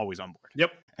track. Always on board.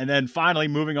 Yep. And then finally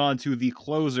moving on to the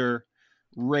closer,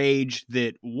 Rage,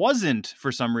 that wasn't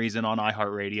for some reason on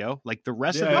iHeartRadio. Like the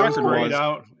rest of the record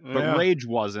was, but Rage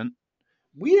wasn't.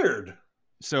 Weird.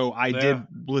 So I did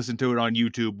listen to it on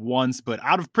YouTube once, but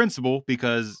out of principle,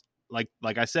 because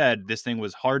like I said, this thing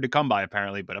was hard to come by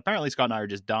apparently, but apparently Scott and I are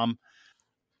just dumb.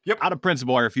 Yep. Out of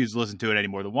principle, I refused to listen to it any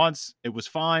more than once. It was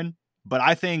fine, but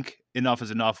I think Enough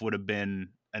Is Enough would have been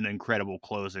an incredible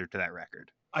closer to that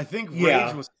record. I think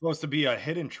Rage was supposed to be a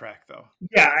hidden track, though.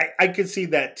 Yeah, I could see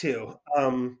that too.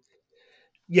 The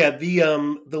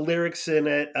lyrics in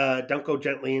it, "Don't go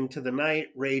gently into the night,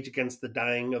 rage against the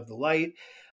dying of the light,"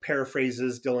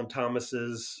 paraphrases Dylan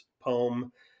Thomas's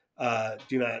poem,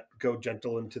 "Do not go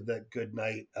gentle into the good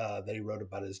night," that he wrote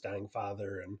about his dying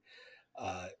father, and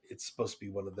it's supposed to be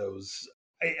one of those.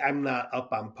 I'm not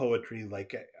up on poetry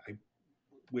like I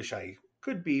wish I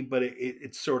could be, but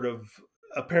it's sort of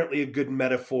apparently a good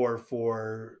metaphor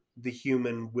for the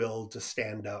human will to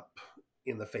stand up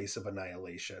in the face of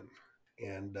annihilation.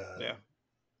 And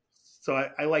so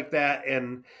I like that.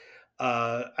 And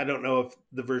I don't know if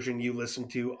the version you listen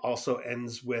to also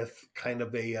ends with kind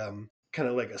of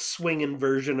like a swinging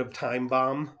version of Time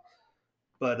Bomb.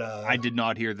 But I did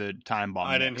not hear the Time Bomb.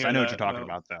 I didn't hear I know that, what you're talking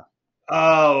about, though.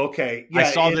 Oh, okay. Yeah,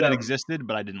 I saw that it existed,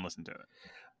 but I didn't listen to it.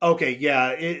 Okay,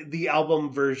 yeah. The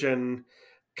album version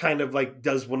kind of like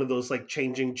does one of those like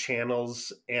changing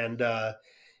channels, and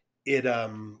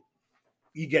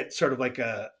you get sort of like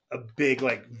a big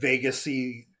like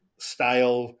Vegas-y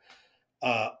style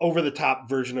over the top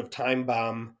version of Time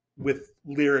Bomb with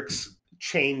lyrics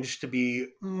changed to be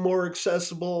more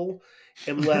accessible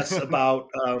and less about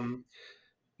Time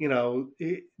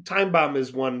Bomb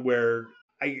is one where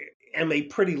I am a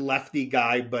pretty lefty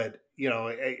guy, but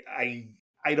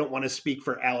I don't want to speak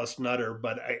for Alice Nutter,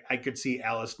 but I could see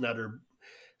Alice Nutter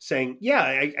saying, yeah,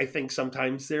 I think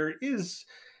sometimes there is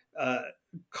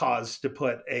cause to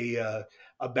put a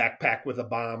backpack with a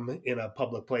bomb in a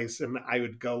public place. And I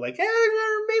would go like,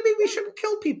 maybe we shouldn't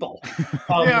kill people.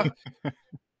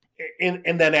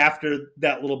 And then after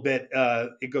that little bit,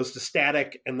 it goes to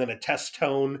static and then a test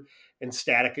tone and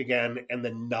static again, and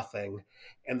then nothing.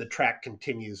 And the track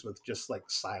continues with just like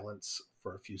silence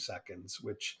for a few seconds,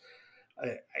 which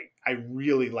I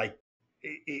really like.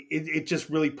 It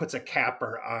just really puts a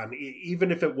capper on,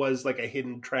 even if it was like a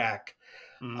hidden track.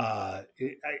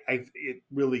 It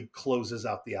really closes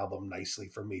out the album nicely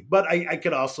for me. But I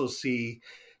could also see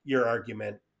your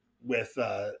argument with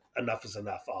Enough Is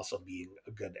Enough also being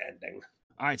a good ending.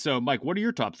 All right, so Mike, what are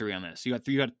your top three on this? You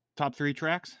got top three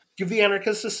tracks? Give the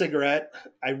Anarchist a Cigarette.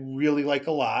 I really like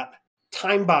a lot.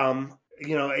 Time Bomb.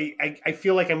 I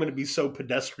feel like I'm going to be so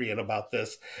pedestrian about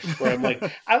this, where I'm like,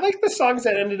 I like the songs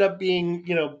that ended up being,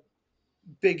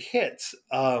 big hits.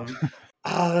 And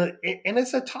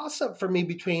it's a toss up for me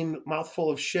between Mouthful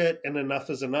of Shit and Enough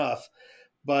Is Enough.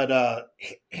 But,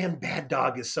 and Bad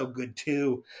Dog is so good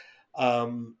too.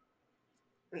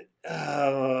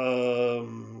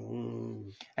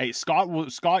 Hey,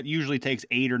 Scott usually takes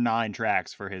 8 or 9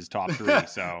 tracks for his top 3.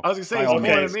 So I was gonna say it's more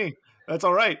than me. That's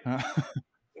all right.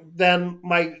 Then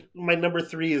my number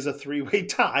 3 is a 3-way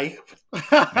tie.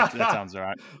 that sounds all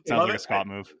right. Sounds like a Scott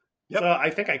move. Yep. So I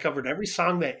think I covered every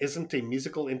song that isn't a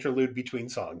musical interlude between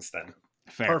songs then.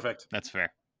 Fair. Perfect. That's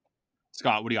fair.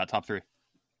 Scott, what do you got? Top 3?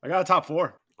 I got a top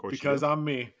 4 course because I'm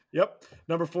me. Yep.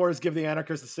 Number 4 is Give the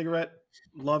Anarchist a Cigarette.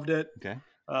 Loved it. Okay.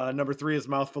 Number 3 is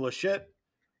Mouthful of Shit.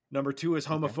 Number 2 is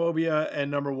Homophobia. Okay. And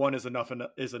number 1 is Enough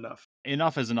is Enough.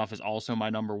 Enough is Enough is also my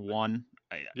number 1.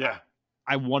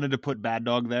 I wanted to put Bad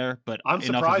Dog there, but I'm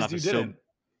surprised you didn't.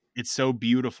 It's so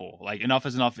beautiful. Like Enough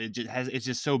is Enough. It's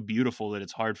just so beautiful that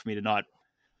it's hard for me to not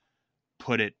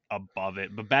put it above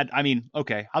it. But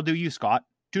okay, I'll do you, Scott.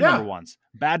 2 number 1s.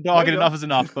 Bad Dog and Enough is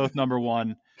Enough, both number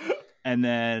 1. And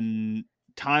then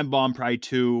Time Bomb, probably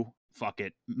 2. Fuck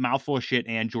it. Mouthful of Shit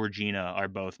and Georgina are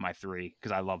both my 3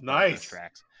 because I love both those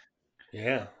tracks.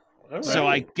 Yeah. All right. So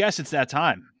I guess it's that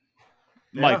time.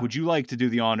 Yeah. Mike, would you like to do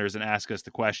the honors and ask us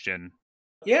the question?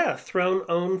 Yeah, throne,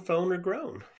 own, phone, or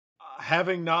grown.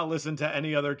 Having not listened to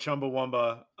any other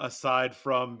Chumbawumba aside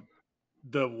from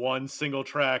the one single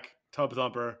track Tub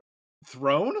Thumper,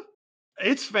 Throne,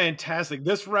 it's fantastic.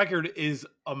 This record is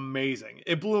amazing.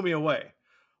 It blew me away.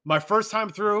 My first time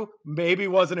through, maybe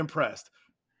wasn't impressed,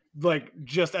 like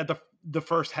just at the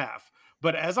first half.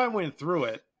 But as I went through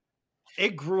it,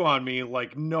 it grew on me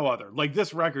like no other. Like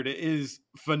this record is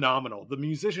phenomenal. The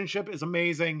musicianship is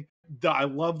amazing. I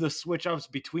love the switch ups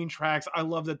between tracks. I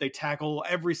love that they tackle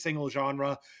every single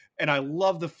genre. And I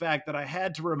love the fact that I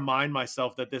had to remind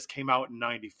myself that this came out in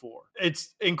 94.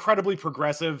 It's incredibly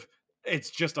progressive. It's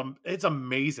just, it's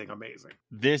amazing.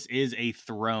 This is a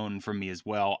throne for me as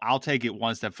well. I'll take it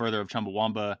one step further of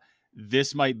Chumbawumba.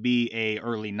 This might be a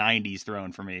early 90s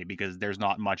throne for me because there's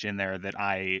not much in there that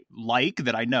I like,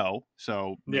 that I know.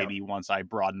 So maybe once I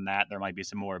broaden that, there might be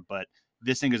some more. But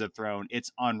this thing is a throne.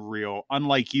 It's unreal.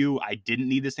 Unlike you, I didn't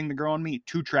need this thing to grow on me.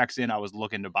 2 tracks in, I was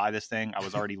looking to buy this thing. I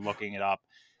was already looking it up.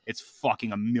 It's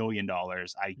fucking $1 million.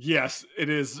 Yes, it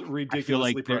is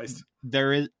ridiculously priced.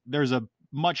 There's a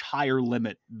much higher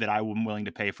limit that I'm willing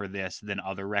to pay for this than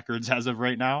other records as of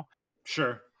right now.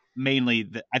 Sure. Mainly,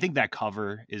 I think that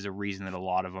cover is a reason that a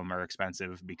lot of them are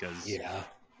expensive because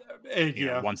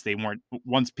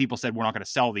once people said we're not going to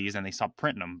sell these and they stopped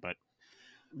printing them. But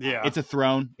it's a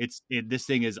throne. This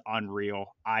thing is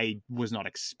unreal. I was not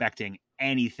expecting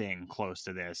anything close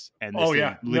to this, and this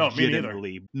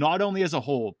legitimately, not only as a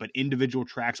whole but individual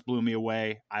tracks blew me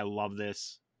away. I love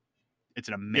this. It's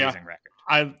an amazing record.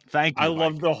 I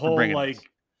love the whole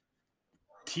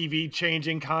TV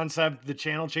changing concept, the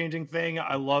channel changing thing.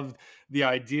 I love the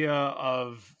idea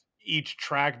of each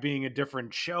track being a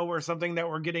different show or something that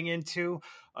we're getting into.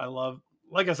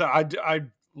 Like I said, I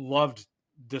loved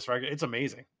this record. It's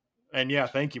amazing. And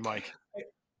thank you, Mike.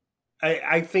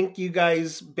 I think you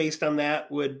guys, based on that,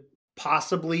 would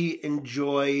possibly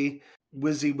enjoy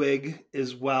WYSIWYG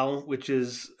as well, which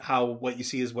is how What You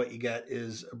See Is What You Get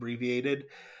is abbreviated.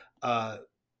 And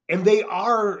they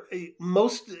are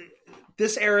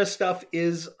this era stuff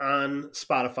is on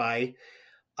Spotify.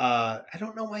 I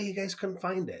don't know why you guys couldn't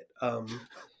find it.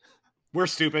 We're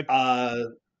stupid.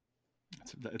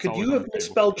 Could you have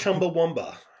misspelled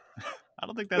Chumbawumba? I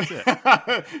don't think that's it.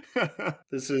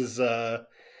 This is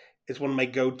it's one of my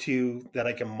go-to that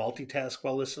I can multitask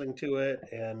while listening to it,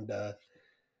 and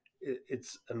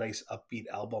it's a nice upbeat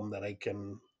album that I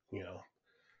can,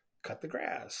 cut the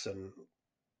grass and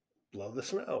blow the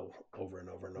snow over and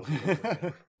over and over and over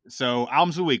again. So,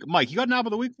 albums of the week. Mike, you got an album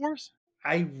of the week for us?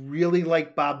 I really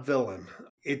like Bob Dylan.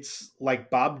 It's like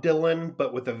Bob Dylan,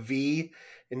 but with a V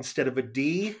instead of a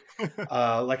D.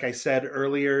 Like I said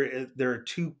earlier, they're a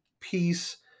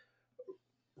 2-piece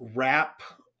rap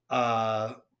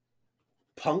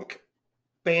punk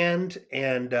band,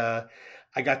 and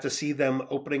I got to see them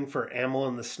opening for Amyl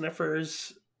and the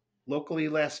Sniffers locally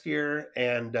last year,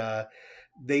 and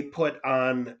they put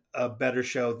on a better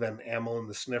show than Amyl and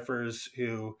the Sniffers,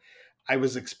 who I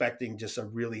was expecting just a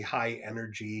really high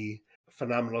energy,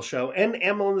 phenomenal show. And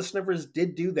Amyl and the Sniffers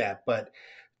did do that, but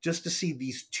just to see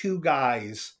these 2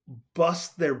 guys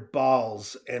bust their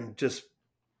balls and just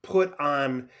put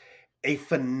on a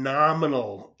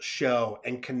phenomenal show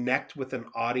and connect with an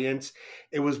audience.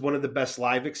 It was one of the best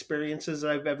live experiences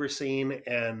I've ever seen,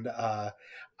 and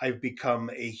I've become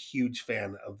a huge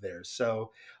fan of theirs.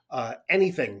 So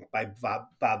anything by Bob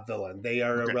Dylan. They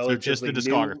are a relatively just the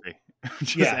discography.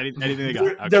 Anything they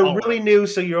got. They're really new,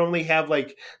 so you only have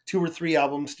like 2 or 3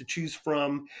 albums to choose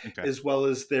from, as well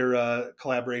as their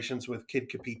collaborations with Kid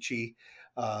Capici.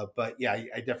 But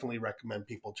I definitely recommend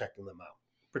people checking them out.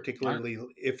 particularly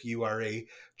if you are a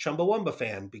Chumbawumba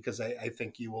fan, because I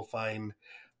think you will find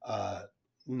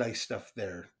nice stuff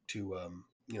there to,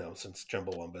 since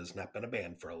Chumbawumba has not been a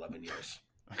band for 11 years.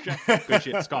 Okay, good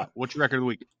shit. Scott, what's your record of the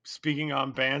week? Speaking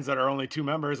on bands that are only 2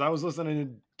 members, I was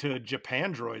listening to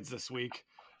Japan Droids this week.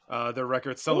 Their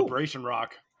record Celebration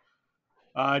Rock.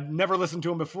 Never listened to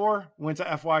them before. Went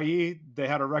to FYE. They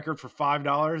had a record for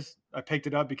 $5. I picked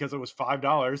it up because it was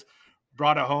 $5.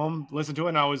 Brought it home, listened to it,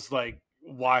 and I was like,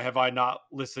 why have I not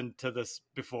listened to this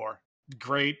before?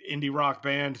 Great indie rock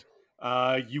band.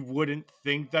 You wouldn't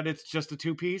think that it's just a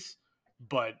 2-piece,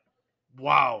 but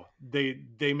wow,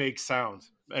 they make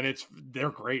sounds, and they're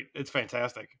great. It's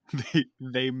fantastic.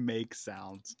 They make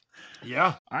sounds.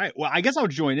 Yeah. All right. Well, I guess I'll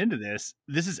join into this.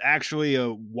 This is actually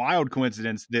a wild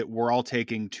coincidence that we're all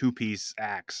taking 2-piece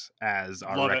acts as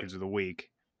our records of the week.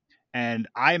 And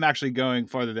I am actually going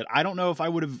farther that I don't know if I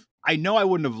would have. I know I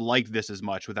wouldn't have liked this as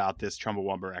much without this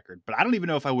Chumbawumba record, but I don't even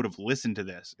know if I would have listened to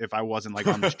this if I wasn't like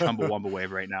on this Chumbawumba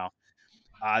wave right now.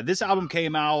 This album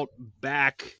came out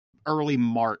back early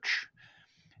March,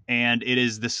 and it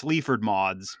is the Sleaford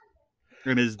Mods.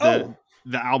 It is the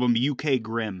album UK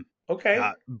Grim.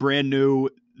 Okay. Brand new.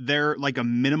 They're like a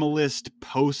minimalist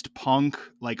post-punk,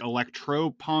 like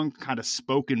electro-punk kind of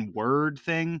spoken word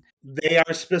thing. They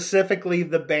are specifically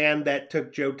the band that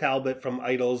took Joe Talbot from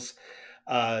Idols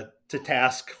to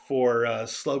task for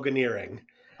sloganeering.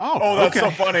 Oh, that's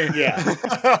so funny. Yeah.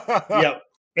 Yep.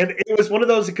 And it was one of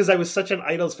those, because I was such an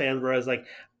Idols fan where I was like,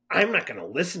 I'm not going to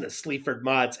listen to Sleaford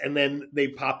Mods. And then they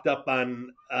popped up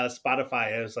on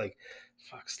Spotify. I was like,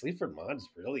 fuck, Sleaford Mods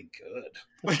really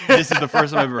good. This is the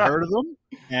first time I've ever heard of them,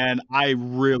 and I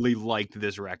really liked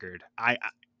this record.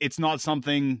 It's not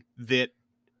something that,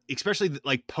 especially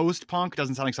like post-punk,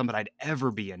 doesn't sound like something I'd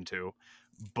ever be into,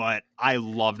 but I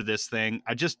loved this thing.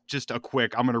 I'm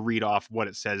going to read off what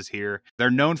it says here.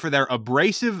 They're known for their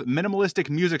abrasive, minimalistic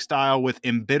music style with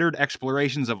embittered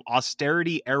explorations of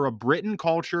austerity-era Britain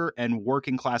culture and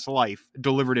working-class life,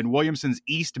 delivered in Williamson's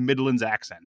East Midlands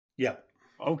accent. Yeah.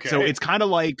 Okay. So it's kind of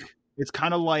like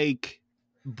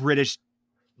British,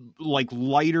 like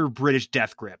lighter British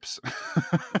Death Grips.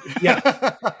 Yeah.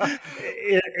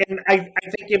 And I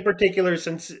think in particular,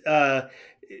 since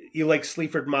you like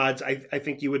Sleaford Mods, I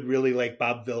think you would really like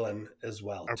Bob Vylan as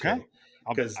well. Okay.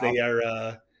 Because they are...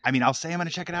 I'll say I'm going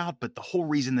to check it out, but the whole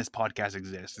reason this podcast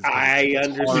exists is I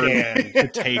understand to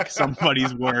take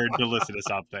somebody's word to listen to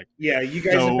something. Yeah, you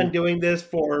guys have been doing this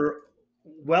for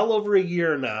well over a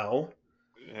year now.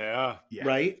 Yeah.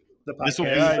 Right? The podcast. This will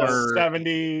be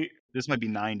 70. This might be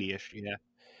 90-ish. Yeah.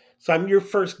 So I'm your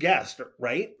first guest,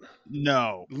 right?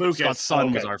 No. Lucas. Scott's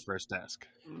son was our first guest.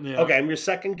 Yeah. Okay, I'm your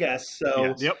second guest.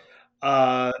 So Yes.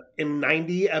 Yep. In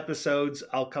 90 episodes,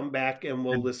 I'll come back and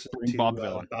we'll listen to Bob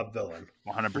Vylan. Bob Vylan.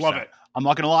 100%. Love it. I'm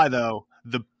not going to lie, though.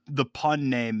 The pun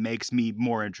name makes me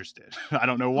more interested. I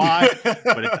don't know why,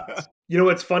 but it does. You know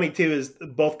what's funny, too, is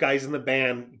both guys in the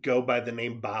band go by the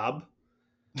name Bob.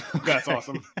 That's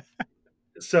awesome.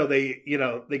 So they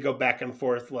go back and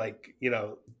forth, like,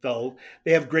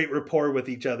 they have great rapport with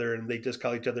each other, and they just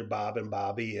call each other Bob and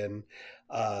Bobby, and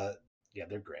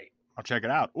they're great. I'll check it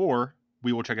out, or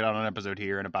we will check it out on an episode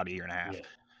here in about a year and a half. Yeah.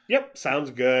 Yep,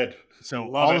 sounds good. So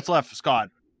Love all it. that's left, Scott,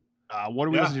 what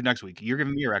are we listening to next week? You're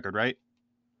giving me a record, right?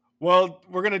 Well,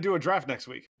 we're going to do a draft next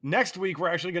week. Next week, we're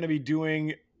actually going to be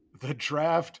doing the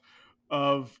draft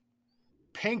of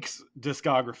Pink's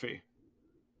discography.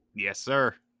 Yes,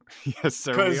 sir. Yes,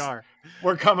 sir, we are.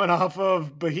 We're coming off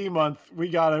of Behemoth. We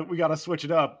gotta switch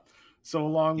it up. So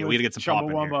along Yeah, with we gotta get some pop in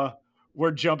here. Chumbawumba,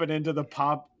 we're jumping into the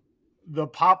pop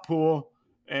pool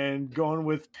and going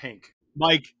with Pink.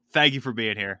 Mike, thank you for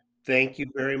being here. Thank you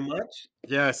very much.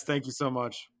 Yes, thank you so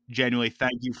much. Genuinely,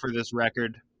 thank you for this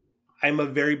record. I'm a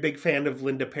very big fan of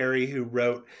Linda Perry, who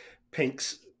wrote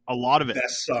Pink's A lot of it.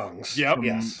 best songs. Yep.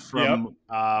 From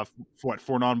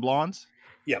Four Non-Blondes?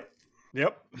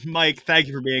 Yep. Mike, thank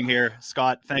you for being here.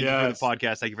 Scott, thank you for the Yes.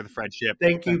 podcast. Thank you for the friendship.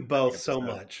 Thank you both so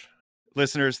much.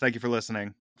 Listeners, thank you for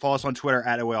listening. Follow us on Twitter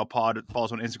at AOLPod. Follow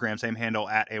us on Instagram, same handle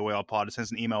at AOLPod. Send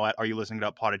us an email at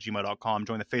areyoulistening.pod@gmail.com.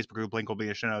 Join the Facebook group, link will be in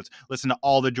the show notes. Listen to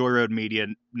all the Joy Road Media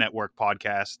Network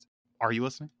podcasts. Are you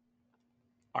listening?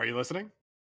 Are you listening?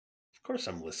 Of course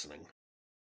I'm listening.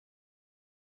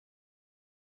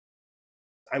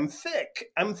 I'm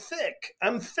thick.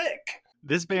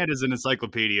 This band is an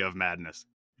encyclopedia of madness.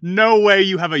 No way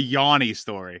you have a Yanni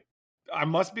story. I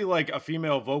must be like a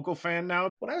female vocal fan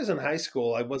now. When I was in high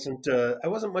school, I wasn't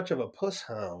much of a puss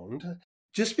hound.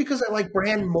 Just because I like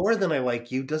Brand more than I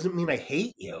like you doesn't mean I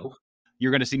hate you.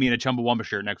 You're going to see me in a Chumbawumba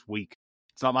shirt next week.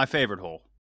 It's not my favorite hole.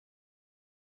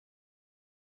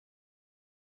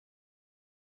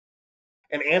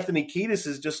 And Anthony Kiedis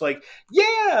is just like,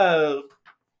 yeah,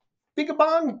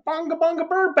 bing-a-bong, bonga-bonga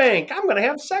Burbank. I'm going to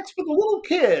have sex with a little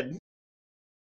kid.